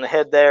nail on the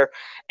head there.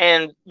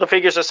 And the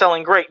figures are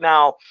selling great.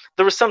 Now,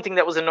 there was something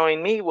that was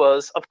annoying me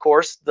was, of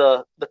course,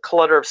 the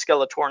clutter of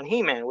Skeletor and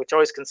He-Man, which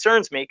always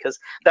concerns me because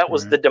that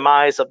was the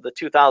demise of the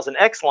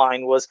 2000X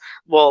line was,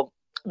 well,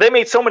 they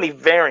made so many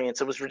variants.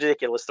 It was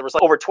ridiculous. There was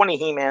like over 20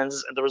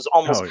 He-Mans. And there was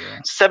almost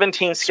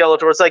 17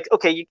 Skeletors. Like,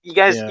 okay, you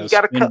guys, you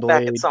got to cut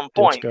back at some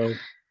point. Disco.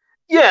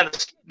 Yeah,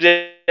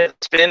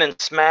 spin and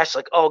smash.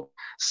 Like, oh,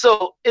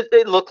 so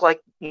it looked like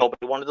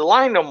nobody wanted the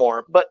line no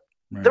more. But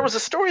there was a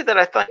story that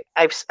I thought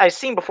I've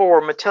seen before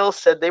where Mattel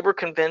said they were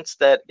convinced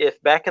that if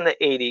back in the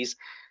 80s,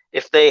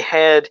 if they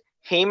had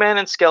He-Man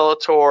and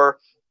Skeletor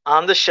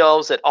on the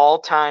shelves at all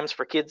times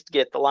for kids to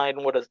get, the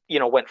line would have, you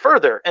know, went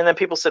further. And then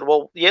people said,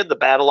 well, you had the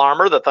Battle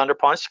Armor, the Thunder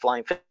Punch,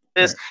 Flying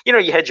Fist, you know,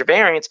 you had your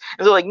variants.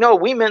 And they're like, no,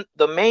 we meant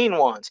the main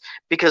ones.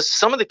 Because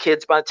some of the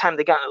kids, by the time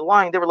they got in the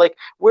line, they were like,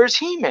 where's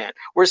He-Man?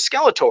 Where's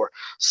Skeletor?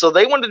 So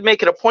they wanted to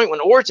make it a point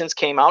when Origins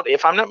came out,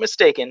 if I'm not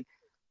mistaken,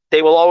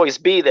 they will always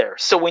be there.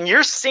 So when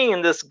you're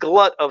seeing this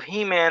glut of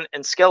He-Man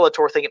and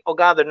Skeletor thinking, oh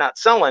God, they're not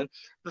selling.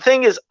 The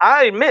thing is,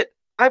 I admit,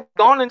 I've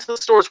gone into the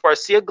stores where I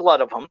see a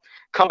glut of them,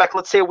 come back,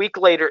 let's say a week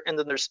later, and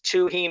then there's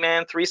 2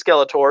 He-Man, 3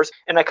 Skeletors,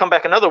 and I come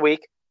back another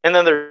week, and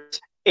then there's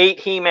 8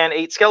 He-Man,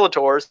 8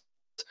 Skeletors.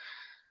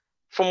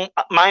 From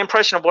my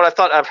impression of what I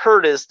thought I've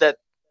heard is that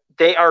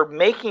they are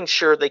making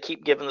sure they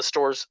keep giving the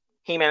stores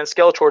He-Man and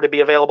Skeletor to be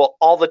available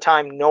all the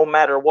time, no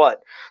matter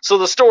what. So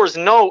the stores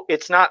know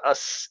it's not a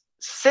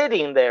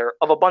sitting there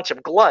of a bunch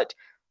of glut.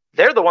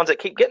 They're the ones that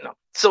keep getting them.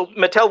 So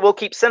Mattel will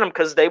keep sending them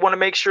because they want to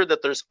make sure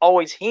that there's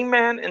always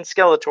He-Man and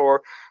Skeletor,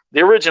 the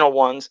original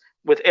ones,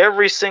 with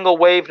every single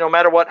wave, no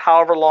matter what,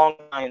 however long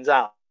it lines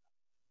out.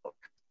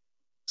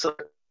 So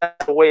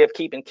that's a way of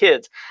keeping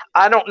kids.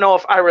 I don't know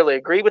if I really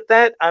agree with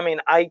that. I mean,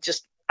 I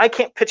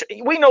can't picture.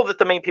 We know that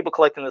the main people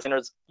collecting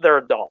this, they're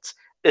adults.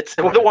 It's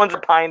the ones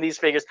that are buying these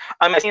figures.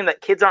 I'm not saying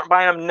that kids aren't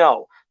buying them.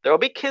 No, there will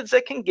be kids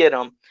that can get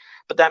them.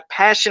 But that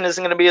passion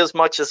isn't going to be as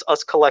much as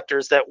us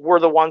collectors that we're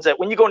the ones that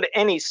when you go into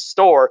any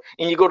store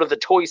and you go to the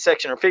toy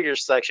section or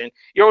figures section,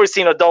 you're always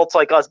seeing adults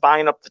like us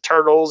buying up the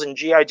Turtles and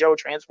G.I. Joe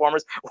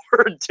Transformers.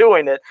 We're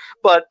doing it.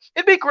 But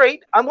it'd be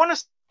great. I want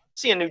to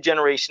see a new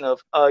generation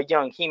of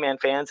young He-Man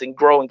fans and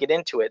grow and get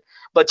into it.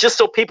 But just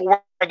so people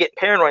won't get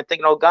paranoid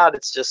thinking, oh, God,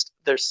 it's just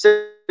they're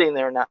sitting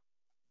there now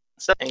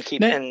and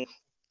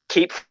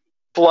keep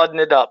flooding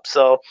it up.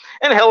 So,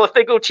 and hell, if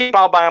they go cheap,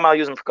 I'll buy them. I'll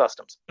use them for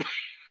customs.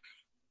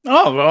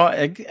 Oh, well,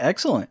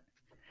 excellent.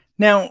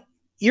 Now,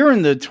 you're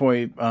in the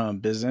toy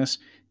business.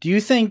 Do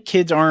you think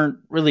kids aren't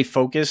really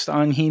focused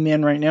on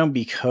He-Man right now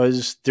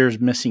because there's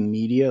missing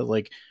media?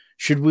 Like,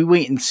 should we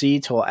wait and see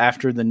till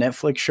after the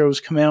Netflix shows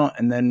come out?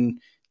 And then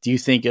do you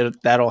think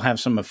that'll have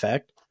some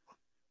effect?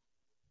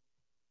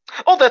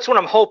 Oh, that's what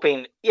I'm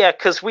hoping. Yeah,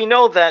 because we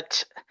know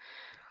that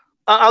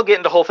I'll get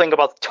into the whole thing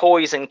about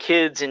toys and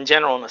kids in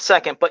general in a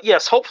second. But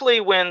yes, hopefully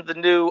when the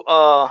new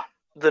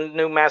the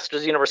new Masters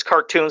of the Universe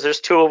cartoons,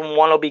 there's two of them.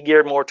 One will be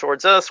geared more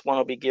towards us, one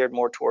will be geared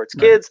more towards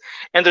kids,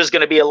 and there's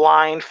going to be a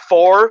line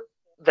for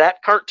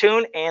that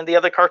cartoon and the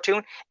other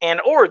cartoon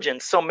and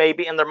Origins. So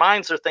maybe in their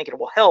minds they're thinking,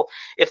 well, hell,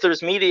 if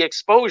there's media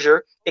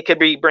exposure, it could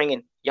be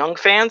bringing young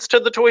fans to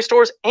the toy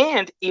stores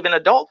and even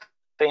adult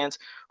fans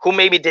who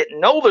maybe didn't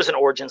know there's an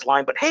Origins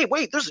line, but hey,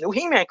 wait, there's a new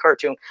He-Man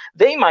cartoon.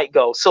 They might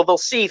go. So they'll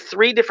see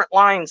three different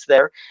lines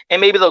there, and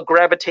maybe they'll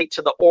gravitate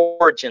to the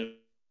Origins.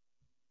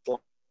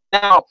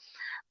 Now,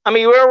 I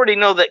mean, we already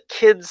know that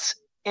kids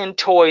in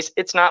toys,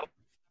 it's not,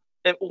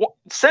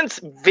 since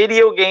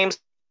video games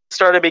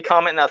started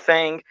becoming a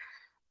thing,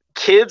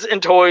 kids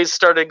and toys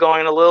started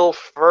going a little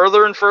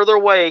further and further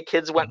away.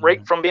 Kids went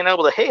right from being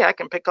able to, hey, I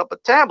can pick up a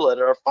tablet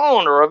or a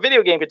phone or a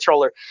video game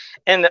controller.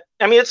 And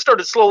I mean, it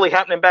started slowly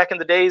happening back in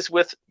the days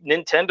with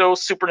Nintendo,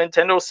 Super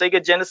Nintendo,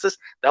 Sega Genesis.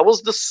 That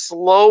was the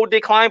slow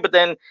decline. But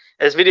then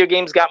as video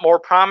games got more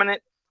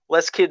prominent,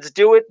 less kids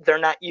do it. They're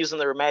not using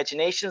their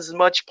imaginations as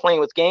much,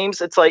 playing with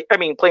games. It's like, I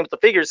mean, playing with the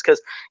figures, because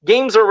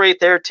games are right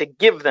there to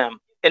give them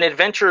an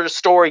adventure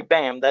story.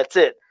 Bam, that's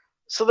it.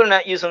 So they're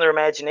not using their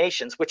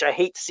imaginations, which I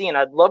hate seeing.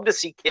 I'd love to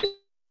see kids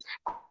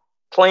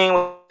playing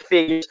with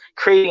figures,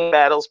 creating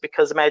battles,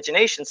 because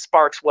imagination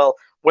sparks. Well,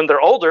 when they're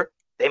older,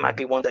 they might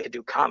be ones that could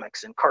do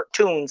comics and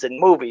cartoons and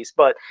movies.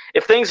 But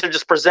if things are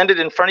just presented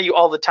in front of you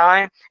all the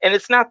time, and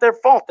it's not their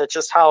fault, that's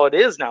just how it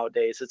is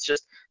nowadays. It's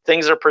just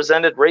things are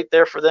presented right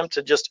there for them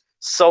to just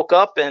soak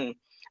up. And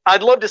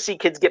I'd love to see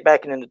kids get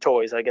back into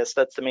toys. I guess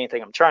that's the main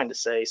thing I'm trying to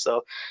say.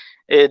 So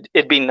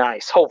it'd be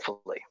nice,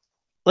 hopefully.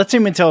 Let's say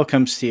Mattel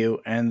comes to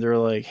you and they're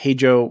like, hey,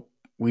 Joe,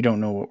 we don't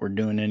know what we're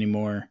doing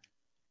anymore.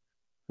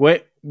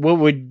 What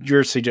would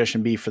your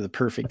suggestion be for the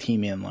perfect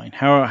He-Man line?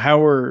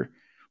 How are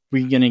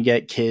we going to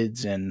get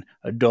kids and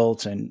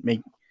adults and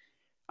make,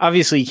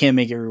 obviously you can't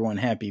make everyone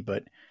happy,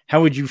 but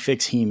how would you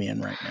fix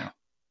He-Man right now?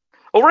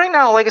 Well, right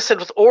now, like I said,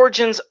 with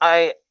Origins,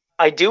 I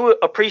do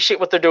appreciate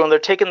what they're doing. They're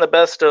taking the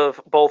best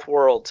of both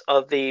worlds,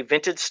 of the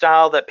vintage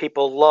style that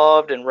people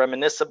loved and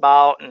reminisce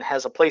about and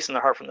has a place in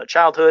their heart from their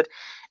childhood,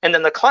 and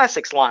then the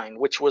classics line,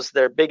 which was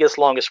their biggest,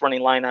 longest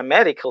running line on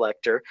Matty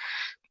Collector,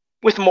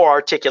 with more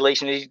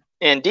articulation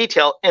and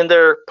detail, and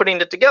they're putting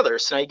it together.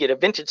 So now you get a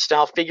vintage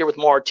style figure with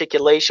more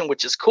articulation,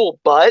 which is cool,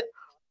 but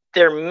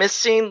they're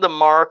missing the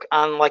mark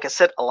on, like I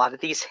said, a lot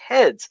of these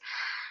heads.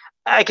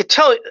 I could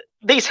tell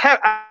these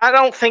I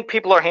don't think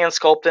people are hand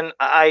sculpting.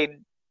 I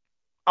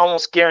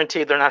almost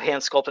guarantee they're not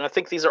hand sculpting. I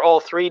think these are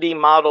all 3D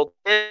modeled.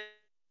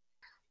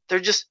 They're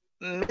just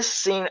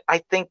missing, I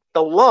think,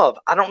 the love.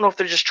 I don't know if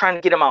they're just trying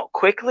to get them out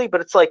quickly,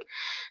 but it's like,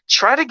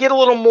 try to get a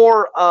little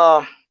more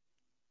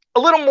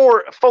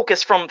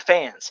focus from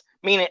fans.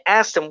 Meaning,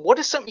 ask them, what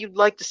is something you'd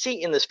like to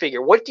see in this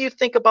figure? What do you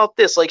think about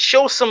this? Like,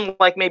 show some,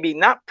 like, maybe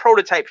not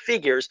prototype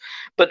figures,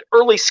 but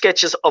early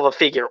sketches of a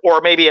figure, or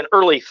maybe an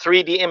early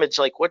 3D image.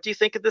 Like, what do you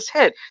think of this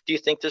head? Do you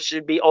think there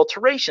should be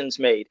alterations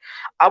made?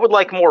 I would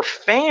like more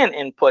fan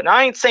input. Now,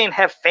 I ain't saying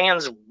have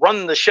fans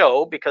run the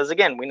show, because,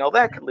 again, we know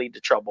that could lead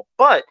to trouble.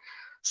 But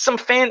some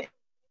fan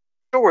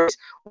stories.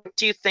 What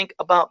do you think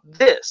about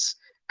this?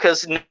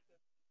 Because the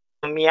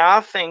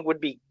Meow thing would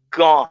be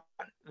gone.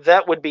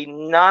 That would be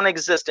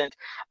non-existent.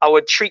 I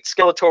would treat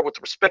Skeletor with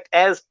respect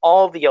as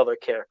all the other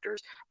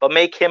characters, but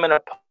make him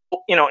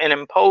an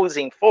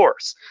imposing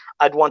force.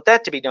 I'd want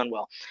that to be done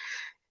well.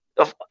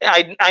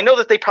 I know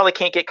that they probably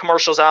can't get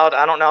commercials out.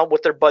 I don't know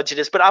what their budget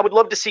is, but I would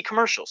love to see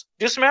commercials.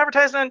 Do some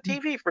advertising on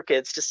TV for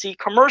kids to see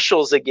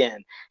commercials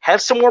again.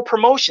 Have some more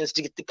promotions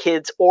to get the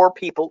kids or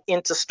people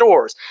into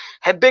stores.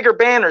 Have bigger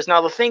banners.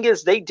 Now, the thing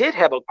is, they did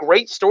have a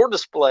great store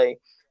display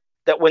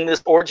that when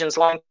this Origins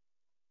line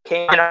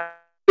came out,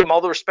 him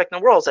all the respect in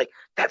the world. It's like,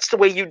 that's the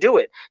way you do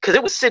it, because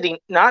it was sitting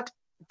not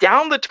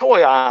down the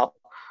toy aisle,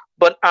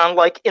 but on,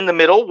 like, in the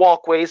middle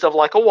walkways of,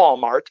 like, a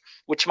Walmart,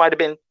 which might have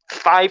been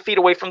 5 feet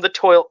away from the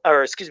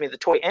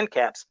toy end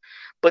caps.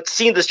 But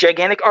seeing this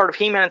gigantic art of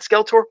He-Man and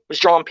Skeletor was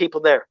drawing people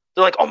there.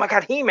 They're like, oh my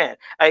God, He-Man.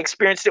 I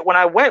experienced it when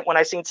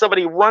I seen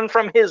somebody run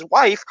from his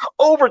wife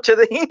over to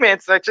the He-Man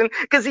section,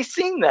 because he's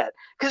seen that.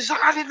 Because he's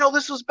like, I didn't know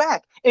this was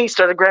back. And he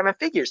started grabbing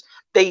figures.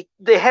 They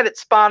had it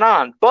spot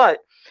on, but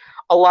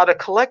a lot of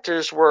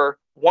collectors were,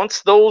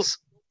 once those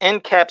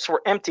end caps were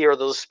empty or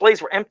those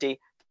displays were empty,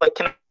 like,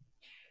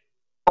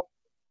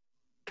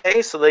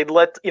 okay, so they'd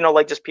let,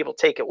 like, just people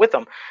take it with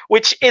them,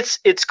 which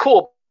it's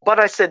cool. But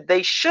I said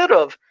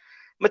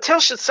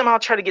Mattel should somehow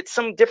try to get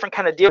some different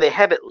kind of deal. They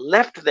have it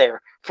left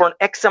there for an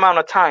X amount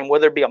of time,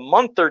 whether it be a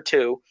month or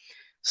two,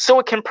 so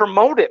it can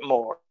promote it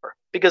more,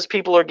 because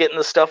people are getting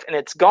the stuff and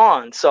it's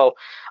gone. So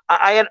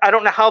I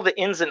don't know how the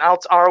ins and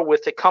outs are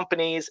with the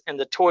companies and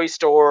the toy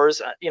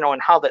stores,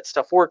 and how that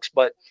stuff works,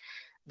 but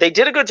they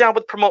did a good job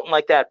with promoting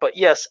like that. But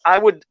yes, I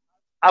would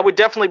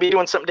definitely be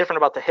doing something different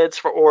about the heads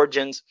for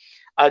Origins.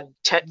 I'd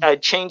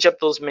change up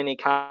those mini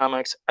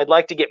comics. I'd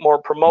like to get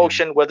more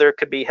promotion, whether it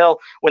could be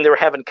when they were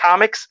having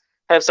comics,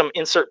 have some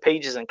insert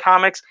pages in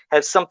comics,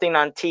 have something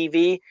on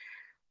TV,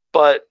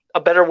 but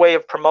a better way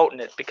of promoting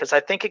it, because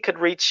I think it could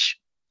reach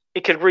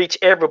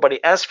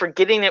everybody. As for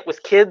getting it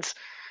with kids,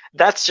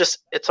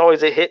 it's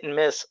always a hit and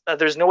miss.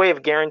 There's no way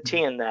of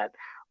guaranteeing that,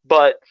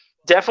 but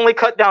definitely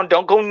cut down.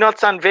 Don't go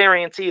nuts on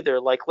variants either.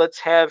 Like, let's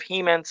have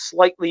He-Man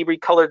slightly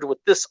recolored with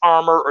this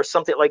armor or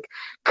something. Like,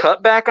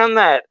 cut back on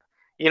that.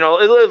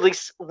 At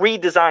least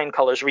redesign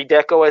colors,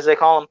 redeco as they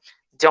call them.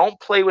 Don't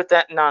play with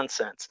that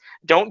nonsense.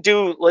 Don't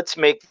do, let's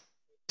make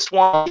this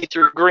one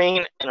through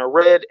green and a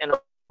red and a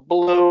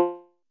blue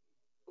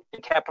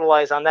and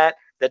capitalize on that.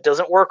 That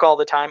doesn't work all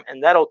the time,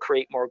 and that'll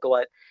create more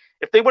glut.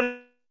 If they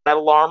went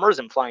metal armors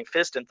and Flying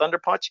Fist and Thunder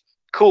Punch,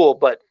 cool,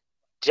 but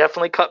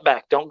definitely cut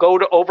back. Don't go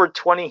to over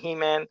 20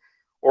 He-Man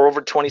or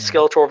over 20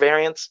 Skeletor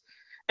variants.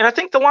 And I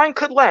think the line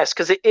could last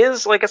because it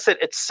is, like I said,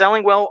 it's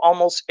selling well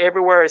almost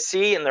everywhere I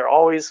see, and they're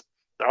always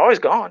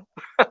gone.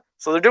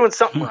 So they're doing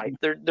something right.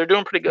 They're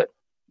doing pretty good.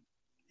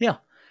 Yeah.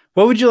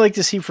 What would you like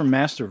to see from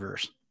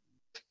Masterverse?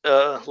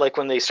 Like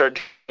when they start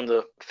doing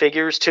the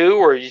figures too,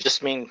 or you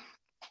just mean,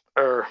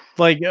 or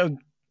like,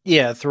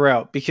 yeah,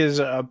 throughout, because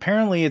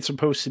apparently it's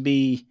supposed to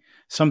be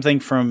something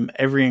from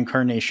every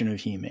incarnation of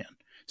He-Man.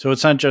 So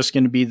it's not just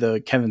going to be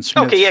the Kevin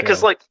Smith. Okay, yeah,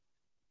 because like,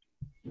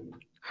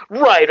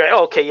 right,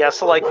 okay, yeah.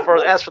 So like,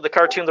 as for the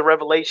cartoon, the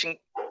Revelation.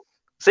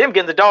 See, I'm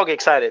getting the dog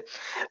excited.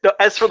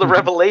 As for the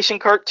Revelation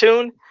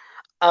cartoon,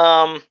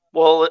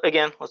 well,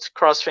 again, let's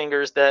cross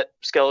fingers that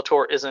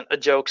Skeletor isn't a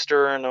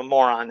jokester and a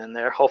moron in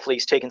there. Hopefully,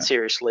 he's taken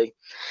seriously.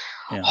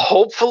 Yeah.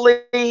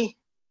 Hopefully,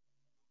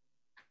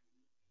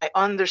 I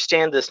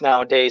understand this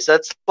nowadays.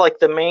 That's like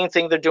the main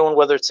thing they're doing,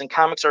 whether it's in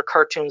comics or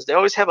cartoons. They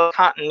always have a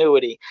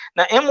continuity.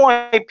 Now,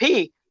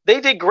 MYP,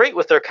 they did great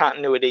with their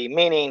continuity,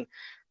 meaning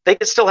they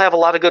could still have a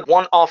lot of good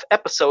one-off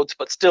episodes,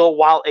 but still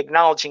while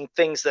acknowledging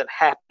things that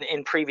happened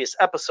in previous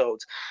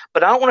episodes.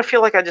 But I don't want to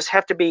feel like I just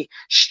have to be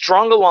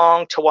strung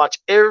along to watch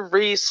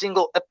every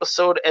single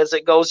episode as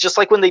it goes, just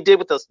like when they did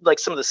with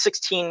some of the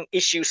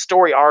 16-issue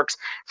story arcs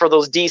for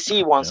those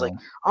DC ones. Like,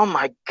 oh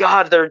my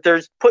God,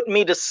 they're putting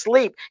me to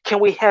sleep. Can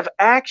we have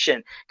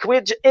action?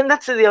 And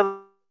that's the other.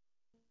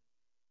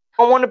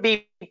 I don't want to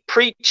be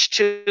preached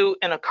to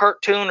in a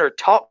cartoon or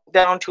talked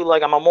down to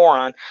like I'm a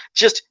moron.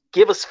 Just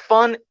give us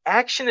fun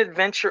action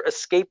adventure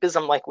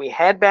escapism like we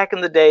had back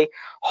in the day.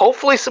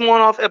 Hopefully some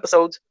one-off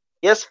episodes.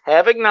 Yes,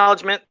 have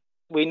acknowledgement.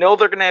 We know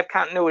they're going to have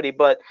continuity,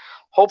 but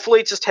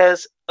hopefully it just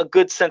has a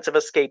good sense of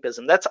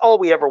escapism. That's all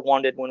we ever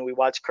wanted when we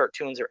watch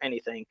cartoons or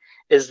anything,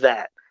 is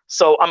that.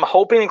 So I'm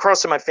hoping and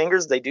crossing my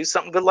fingers they do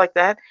something good like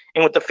that.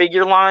 And with the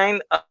figure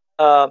line,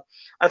 I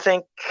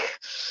think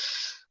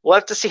we'll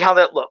have to see how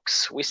that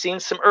looks. We've seen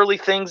some early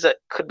things that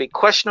could be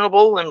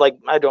questionable and like,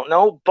 I don't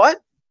know,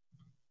 but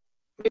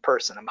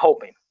person, I'm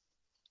hoping.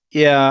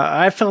 Yeah,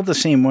 I felt the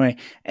same way.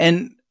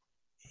 And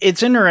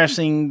it's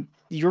interesting.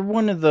 You're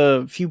one of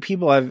the few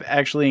people I've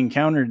actually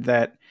encountered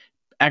that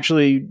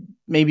actually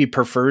maybe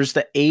prefers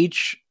the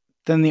H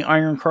than the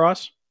Iron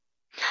Cross.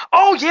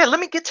 Oh yeah, let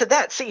me get to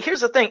that. See,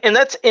 here's the thing. And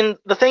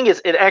the thing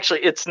is,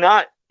 it's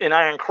not an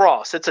Iron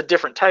Cross. It's a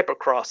different type of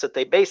cross that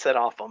they base that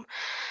off of.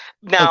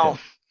 Now,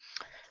 okay.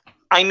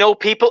 I know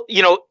people,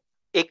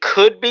 it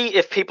could be,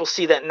 if people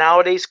see that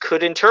nowadays,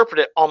 could interpret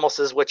it almost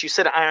as what you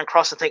said, Iron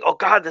Cross, and think, oh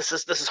God, this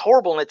is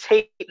horrible and it's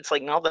hate. It's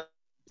like, no, that's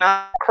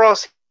not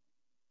cross.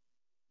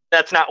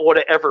 That's not what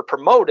it ever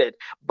promoted.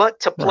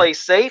 But to play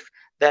safe,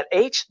 that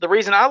H, the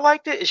reason I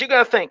liked it is you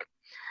got to think,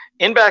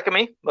 in back of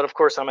me, but of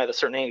course I'm at a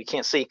certain angle, you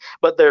can't see,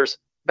 but there's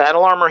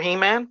Battle Armor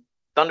He-Man,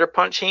 Thunder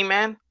Punch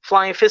He-Man,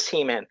 Flying Fist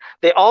He-Man.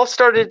 They all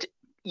started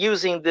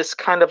using this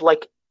kind of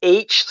like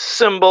H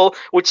symbol,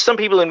 which some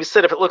people even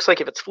said if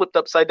it's flipped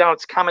upside down,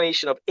 it's a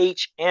combination of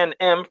H and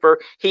M for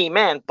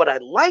He-Man. But I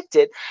liked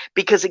it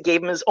because it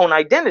gave him his own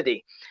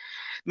identity.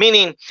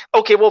 Meaning,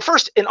 okay, well,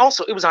 first, and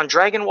also it was on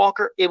Dragon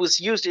Walker. It was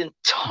used in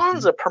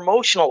tons of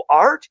promotional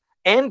art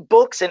and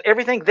books and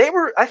everything. They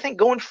were, I think,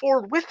 going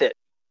forward with it.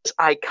 It's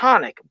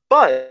iconic.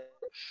 But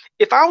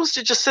if I was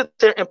to just sit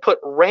there and put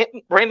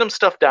random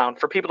stuff down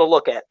for people to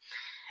look at,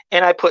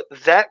 and I put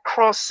that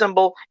cross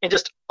symbol and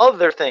just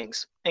other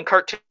things in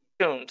cartoons,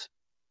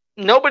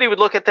 nobody would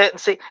look at that and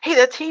say, hey,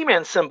 that's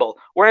He-Man symbol.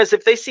 Whereas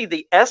if they see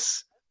the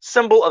S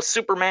symbol of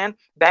Superman,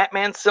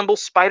 Batman symbol,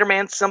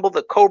 Spider-Man symbol,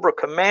 the Cobra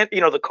command,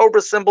 the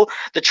Cobra symbol,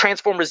 the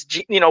Transformers,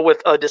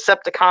 with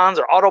Decepticons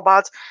or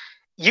Autobots,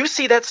 you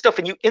see that stuff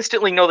and you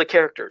instantly know the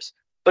characters.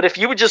 But if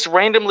you would just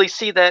randomly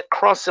see that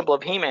cross symbol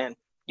of He-Man,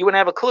 you wouldn't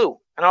have a clue.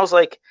 And I was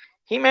like,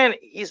 He-Man,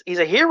 he's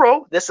a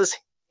hero. This is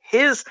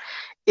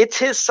it's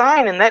his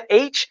sign, and that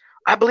H,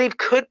 I believe,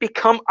 could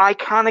become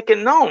iconic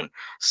and known.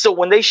 So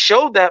when they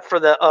showed that for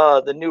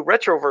the new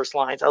Retroverse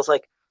lines, I was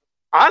like,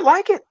 I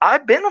like it.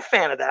 I've been a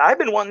fan of that. I've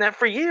been wanting that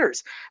for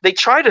years. They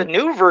tried a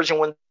new version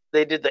when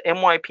they did the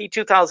MYP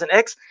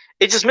 2000X.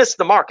 It just missed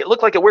the mark. It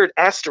looked like a weird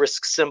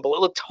asterisk symbol.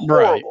 It looked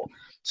horrible. Right.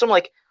 So I'm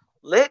like,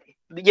 let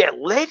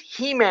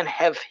He-Man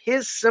have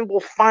his symbol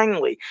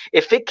finally.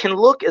 If it can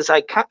look as how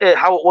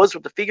it was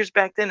with the figures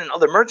back then and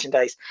other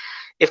merchandise,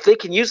 if they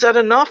can use that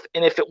enough,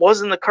 and if it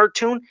was in the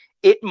cartoon,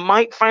 it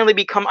might finally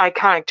become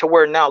iconic to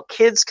where now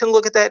kids can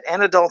look at that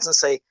and adults and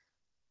say,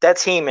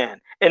 that's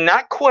He-Man, and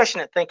not question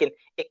it, thinking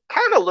it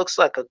kind of looks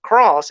like a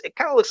cross. It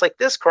kind of looks like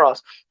this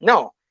cross.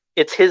 No,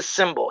 It's his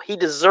symbol. He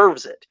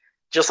deserves it,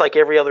 just like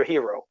every other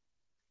hero.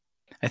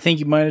 I think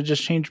you might have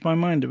just changed my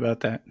mind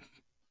about that.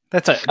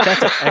 That's an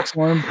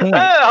excellent point.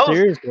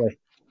 Seriously.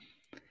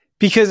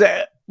 Because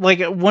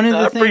like one of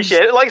the things, I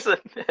appreciate it. Like I said,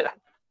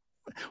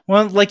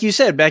 well, like you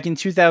said, back in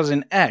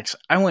 2000X,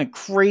 I went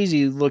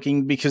crazy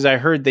looking because I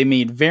heard they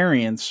made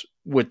variants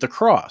with the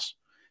cross.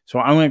 So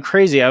I went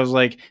crazy. I was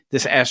like,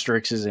 this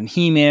asterisk is in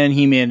He-Man.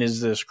 He-Man is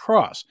this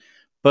cross.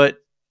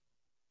 But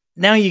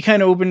now you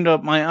kind of opened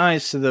up my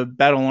eyes to the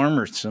battle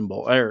armor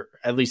symbol, or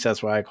at least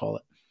that's what I call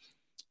it.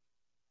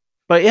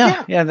 But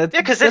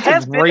because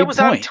it was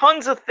on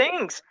tons of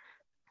things.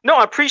 No,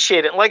 I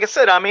appreciate it. Like I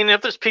said, I mean,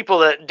 if there's people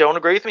that don't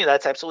agree with me,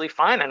 that's absolutely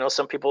fine. I know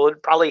some people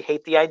would probably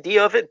hate the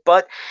idea of it,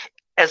 but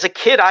as a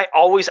kid,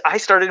 I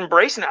started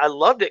embracing it. I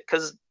loved it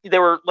because they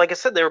were, like I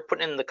said, they were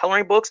putting in the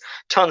coloring books,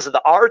 tons of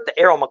the art, the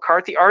Errol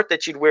McCarthy art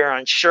that you'd wear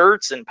on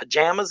shirts and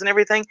pajamas and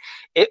everything.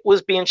 It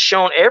was being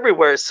shown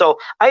everywhere. So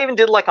I even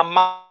did like a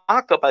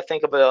mock-up, I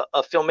think, of a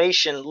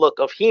Filmation look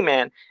of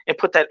He-Man and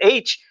put that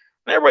H.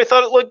 And everybody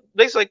thought it looked,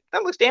 they was like,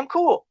 that looks damn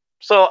cool.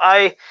 So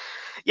I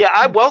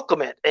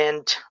welcome it.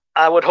 And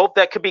I would hope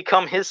that could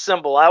become his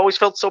symbol. I always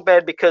felt so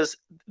bad because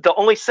the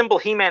only symbol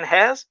He-Man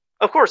has,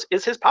 of course,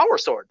 is his power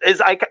sword.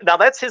 Now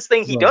that's his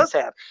thing he does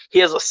have. He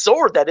has a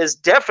sword that is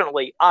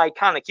definitely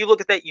iconic. You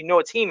look at that, you know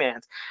it's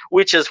He-Man's,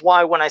 which is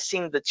why when I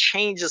seen the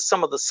changes,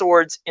 some of the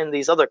swords in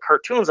these other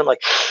cartoons, I'm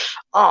like,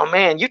 oh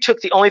man, you took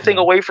the only thing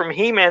away from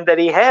He-Man that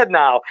he had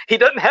now. He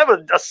doesn't have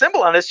a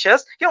symbol on his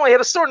chest. He only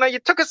had a sword. Now you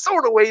took his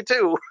sword away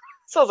too.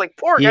 So I was like,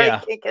 poor guy,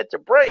 he can't catch a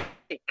break.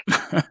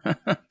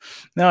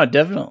 No,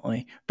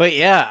 definitely. But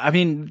yeah, I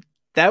mean,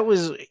 that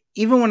was,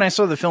 even when I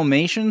saw the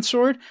Filmation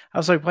sword, I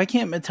was like, why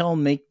can't Mattel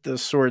make the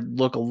sword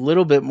look a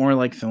little bit more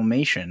like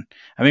Filmation?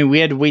 I mean, we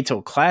had to wait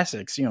till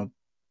Classics,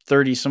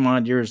 30 some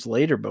odd years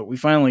later, but we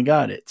finally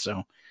got it.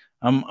 So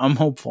I'm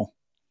hopeful.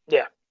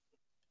 Yeah.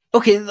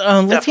 Okay.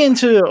 Let's get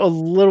into a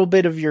little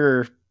bit of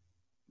your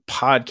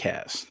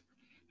podcast.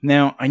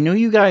 Now, I know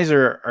you guys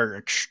are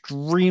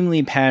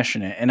extremely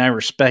passionate, and I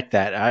respect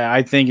that.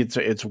 I think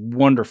it's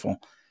wonderful.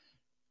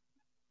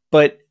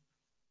 But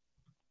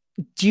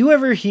do you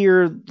ever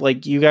hear,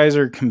 like, you guys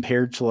are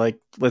compared to, like,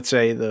 let's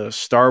say the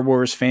Star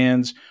Wars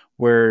fans,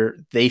 where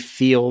they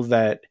feel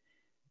that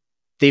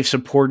they've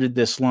supported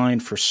this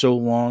line for so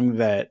long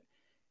that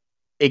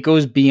it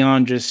goes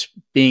beyond just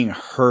being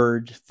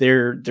heard.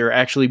 They're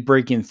actually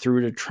breaking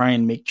through to try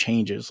and make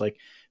changes. Like,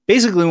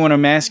 basically what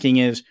I'm asking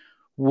is,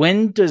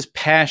 when does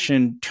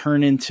passion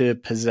turn into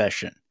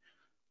possession?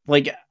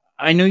 Like,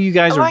 I know you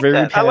guys are very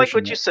passionate. I like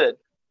what you said.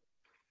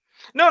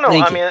 No,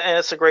 I mean, and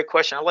it's a great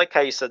question. I like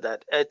how you said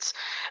that.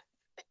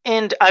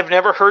 And I've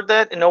never heard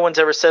that, and no one's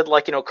ever said,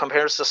 like,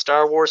 compares to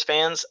Star Wars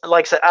fans.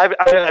 Like I said,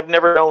 I've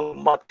never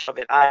known much of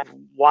it. I've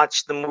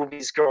watched the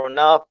movies growing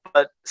up,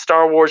 but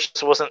Star Wars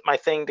just wasn't my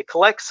thing to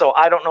collect, so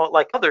I don't know it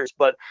like others.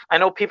 But I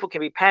know people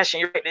can be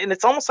passionate, and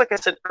it's almost like I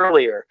said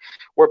earlier,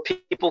 where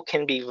people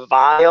can be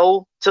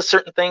vile to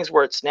certain things,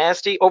 where it's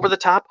nasty, over the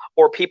top,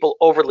 or people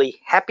overly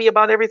happy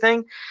about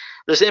everything.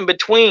 There's in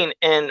between,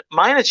 and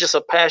mine is just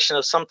a passion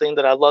of something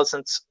that I love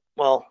since,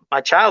 well,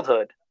 my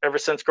childhood. Ever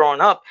since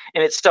growing up,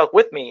 and it stuck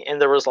with me. And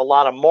there was a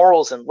lot of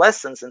morals and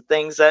lessons and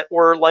things that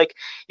were, like,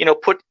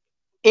 put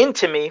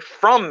into me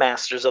from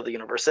Masters of the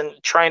Universe, and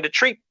trying to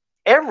treat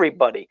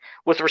everybody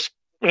with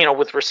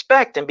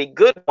respect and be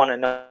good to one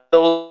another.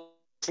 Those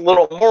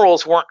little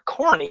morals weren't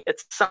corny.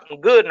 It's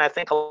something good, and I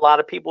think a lot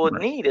of people would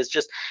need is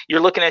just, you're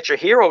looking at your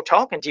hero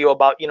talking to you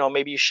about,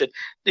 maybe you should,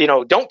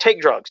 don't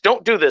take drugs,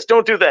 don't do this,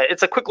 don't do that.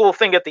 It's a quick little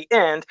thing at the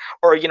end,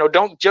 or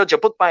don't judge a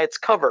book by its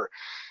cover.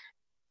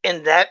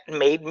 And that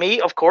made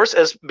me, of course,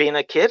 as being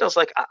a kid, I was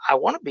like, I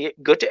want to be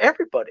good to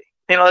everybody.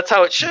 That's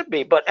how it should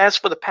be. But as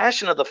for the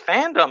passion of the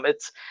fandom,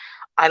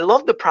 I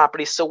love the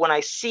property. So when I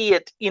see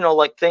it,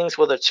 like things,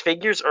 whether it's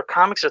figures or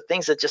comics or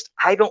things that just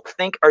I don't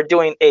think are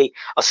doing a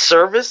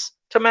service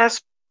to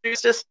Masters,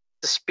 just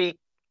to speak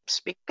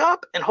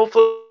up and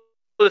hopefully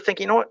to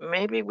think, what,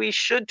 maybe we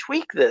should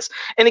tweak this.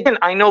 And again,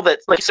 I know that,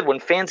 like you said, when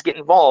fans get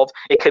involved,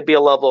 it could be a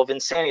level of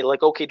insanity.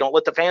 Like, okay, don't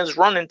let the fans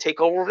run and take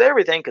over with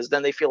everything, because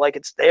then they feel like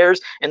it's theirs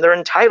and they're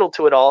entitled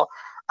to it all.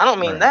 I don't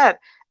mean that.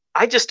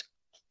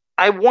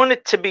 I want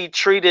it to be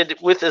treated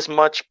with as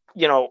much,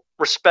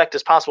 respect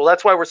as possible.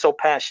 That's why we're so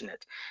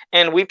passionate.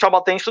 And we've talked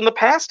about things from the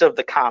past of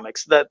the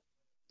comics, that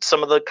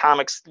some of the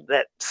comics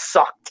that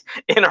sucked,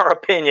 in our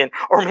opinion,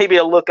 or maybe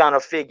a look on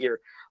a figure.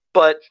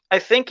 But I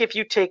think if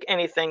you take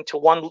anything to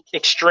one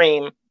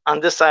extreme on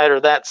this side or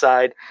that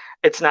side,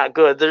 it's not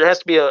good. There has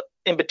to be a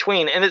in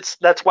between, and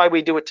that's why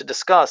we do it, to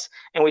discuss,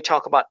 and we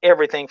talk about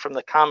everything from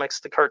the comics,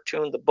 the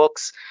cartoon, the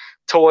books,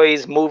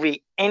 toys,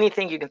 movie,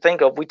 anything you can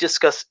think of. We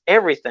discuss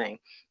everything.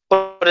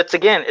 But it's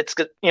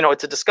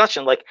a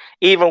discussion. Like,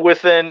 even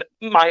within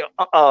my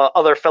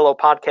other fellow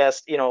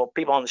podcast,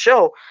 people on the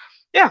show,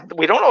 yeah,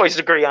 we don't always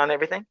agree on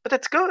everything, but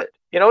it's good.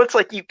 It's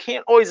like, you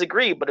can't always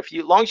agree, but as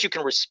long as you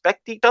can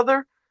respect each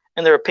other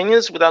and their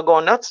opinions without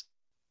going nuts,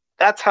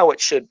 that's how it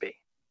should be.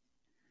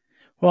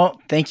 Well,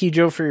 thank you,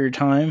 Joe, for your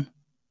time.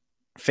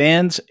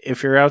 Fans,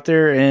 if you're out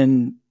there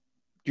and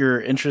you're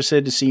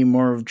interested to see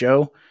more of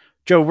Joe,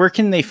 Joe, where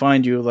can they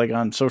find you, like,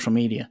 on social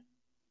media?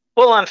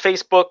 Well, on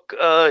Facebook,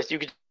 you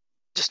could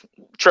just,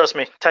 trust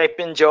me, type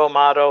in Joe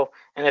Amato,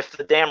 and if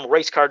the damn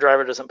race car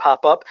driver doesn't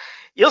pop up,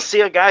 you'll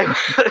see a guy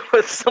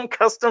with some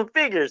custom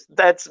figures.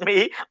 That's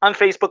me on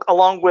Facebook,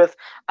 along with,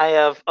 I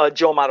have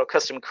Joe Amato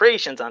Custom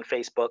Creations on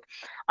Facebook.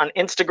 On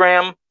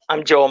Instagram,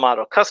 I'm Joe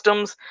Amato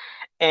Customs,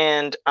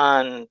 and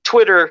on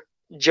Twitter,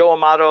 Joe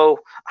Amato.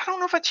 I don't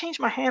know if I changed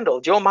my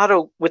handle, Joe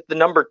Amato with the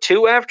number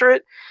 2 after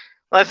it.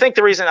 Well, I think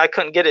the reason I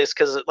couldn't get it is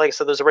because, like I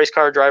said, there's a race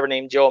car driver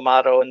named Joe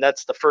Amato, and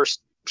that's the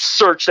first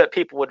search that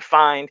people would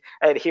find.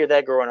 I had to hear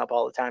that growing up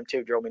all the time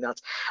too. Drove me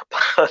nuts.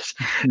 But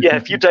yeah,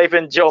 if you type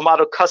in Joe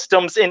Amato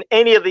Customs in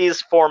any of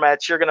these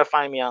formats, you're going to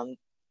find me on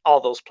all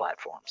those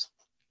platforms.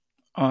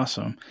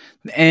 Awesome.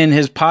 And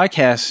his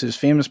podcast, his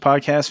famous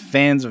podcast,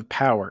 Fans of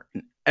Power,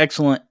 an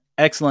excellent,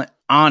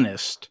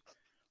 honest,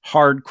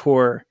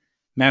 hardcore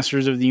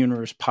Masters of the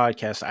Universe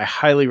podcast. I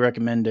highly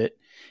recommend it.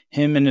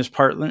 Him and his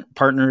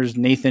partners,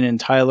 Nathan and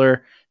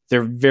Tyler,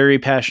 they're very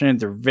passionate.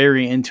 They're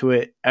very into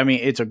it. I mean,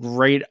 it's a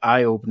great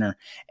eye opener,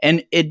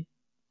 and it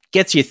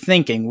gets you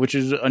thinking, which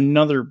is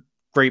another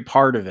great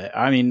part of it.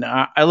 I mean,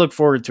 I look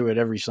forward to it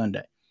every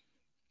Sunday,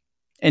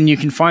 and you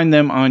can find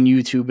them on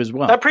YouTube as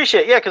well. I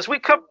appreciate it. Yeah. Cause we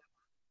could,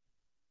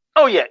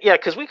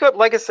 because we could,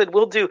 like I said,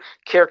 we'll do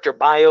character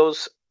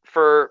bios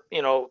for,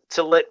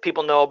 to let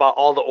people know about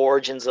all the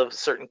origins of a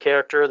certain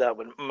character. That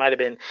might have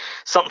been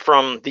something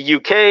from the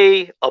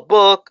UK, a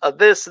book, a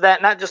this,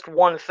 that, not just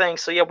one thing.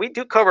 So yeah, we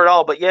do cover it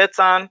all, but yeah,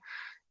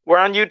 we're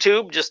on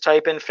YouTube. Just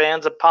type in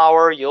Fans of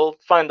Power. You'll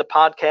find the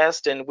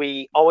podcast, and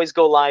we always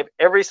go live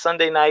every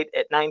Sunday night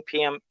at 9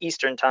 p.m.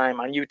 Eastern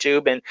time on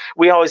YouTube. And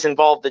we always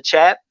involve the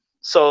chat,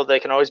 so they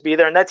can always be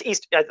there. And that's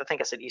I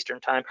think I said Eastern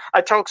time.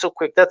 I talk so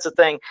quick. That's the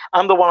thing.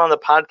 I'm the one on the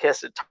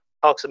podcast that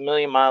talks a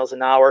million miles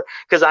an hour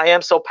because I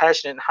am so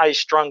passionate and high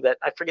strung that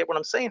I forget what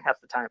I'm saying half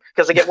the time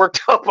because I get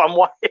worked up. I'm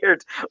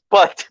wired.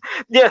 But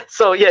yeah,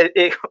 so yeah,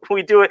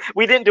 we do it.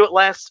 We didn't do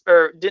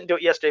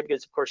it yesterday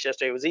because of course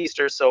yesterday was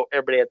Easter, so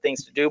everybody had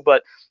things to do.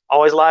 But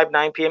always live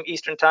 9 p.m.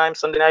 Eastern time,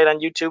 Sunday night on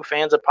YouTube,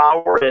 Fans of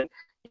Power, and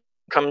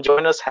come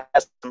join us,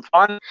 have some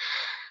fun,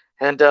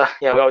 and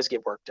we always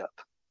get worked up.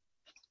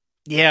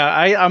 Yeah,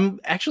 I'm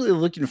actually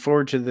looking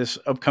forward to this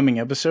upcoming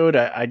episode.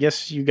 I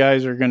guess you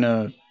guys are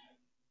gonna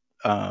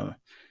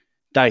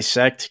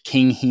dissect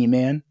King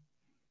He-Man.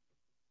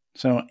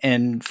 So,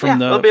 and from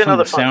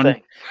the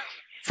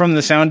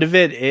sound of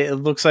it, it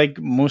looks like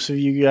most of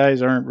you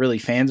guys aren't really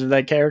fans of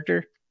that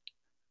character.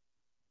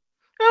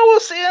 Oh, we'll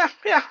see.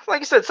 Yeah.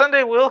 Like I said,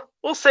 Sunday we'll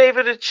save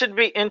it. It should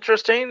be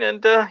interesting,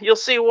 and you'll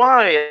see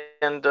why.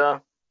 And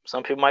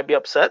some people might be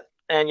upset.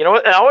 And you know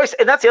what?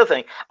 And that's the other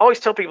thing. I always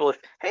tell people,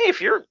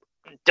 if you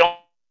don't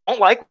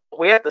like what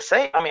we have to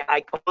say, I mean,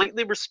 I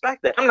completely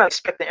respect that. I'm not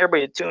expecting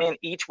everybody to tune in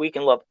each week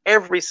and love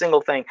every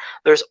single thing.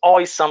 There's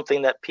always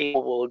something that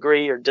people will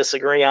agree or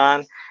disagree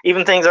on.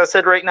 Even things I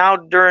said right now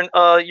during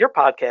your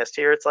podcast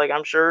here, it's like,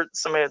 I'm sure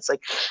somebody would say,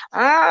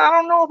 I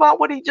don't know about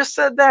what he just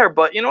said there,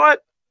 but you know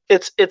what?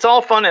 It's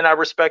all fun, and I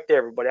respect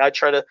everybody. I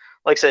try to,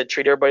 like I said,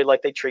 treat everybody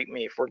like they treat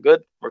me. If we're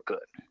good, we're good.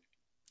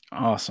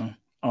 Awesome.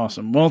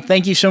 Well,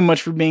 thank you so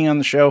much for being on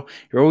the show.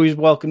 You're always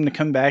welcome to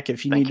come back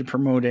if you need to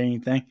promote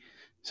anything.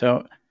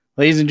 So,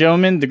 ladies and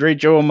gentlemen, the great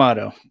Joe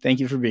Amato. Thank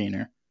you for being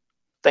here.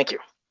 Thank you.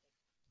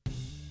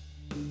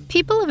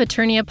 People of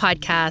Eternia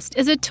Podcast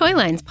is a Toy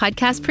Lines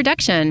podcast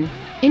production.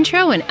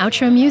 Intro and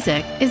outro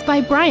music is by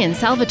Brian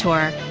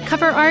Salvatore.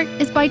 Cover art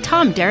is by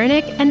Tom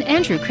Derenick and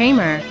Andrew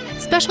Kramer.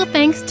 Special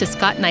thanks to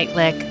Scott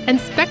Knightlick and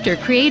Spectre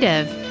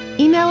Creative.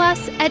 Email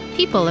us at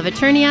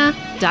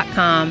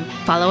peopleofelternia.com.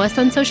 Follow us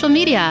on social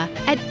media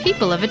at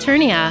People of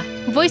Eternia.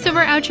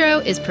 Voiceover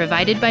outro is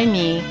provided by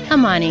me,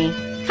 Amani.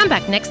 Come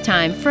back next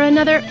time for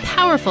another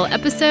powerful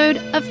episode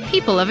of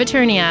People of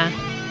Eternia.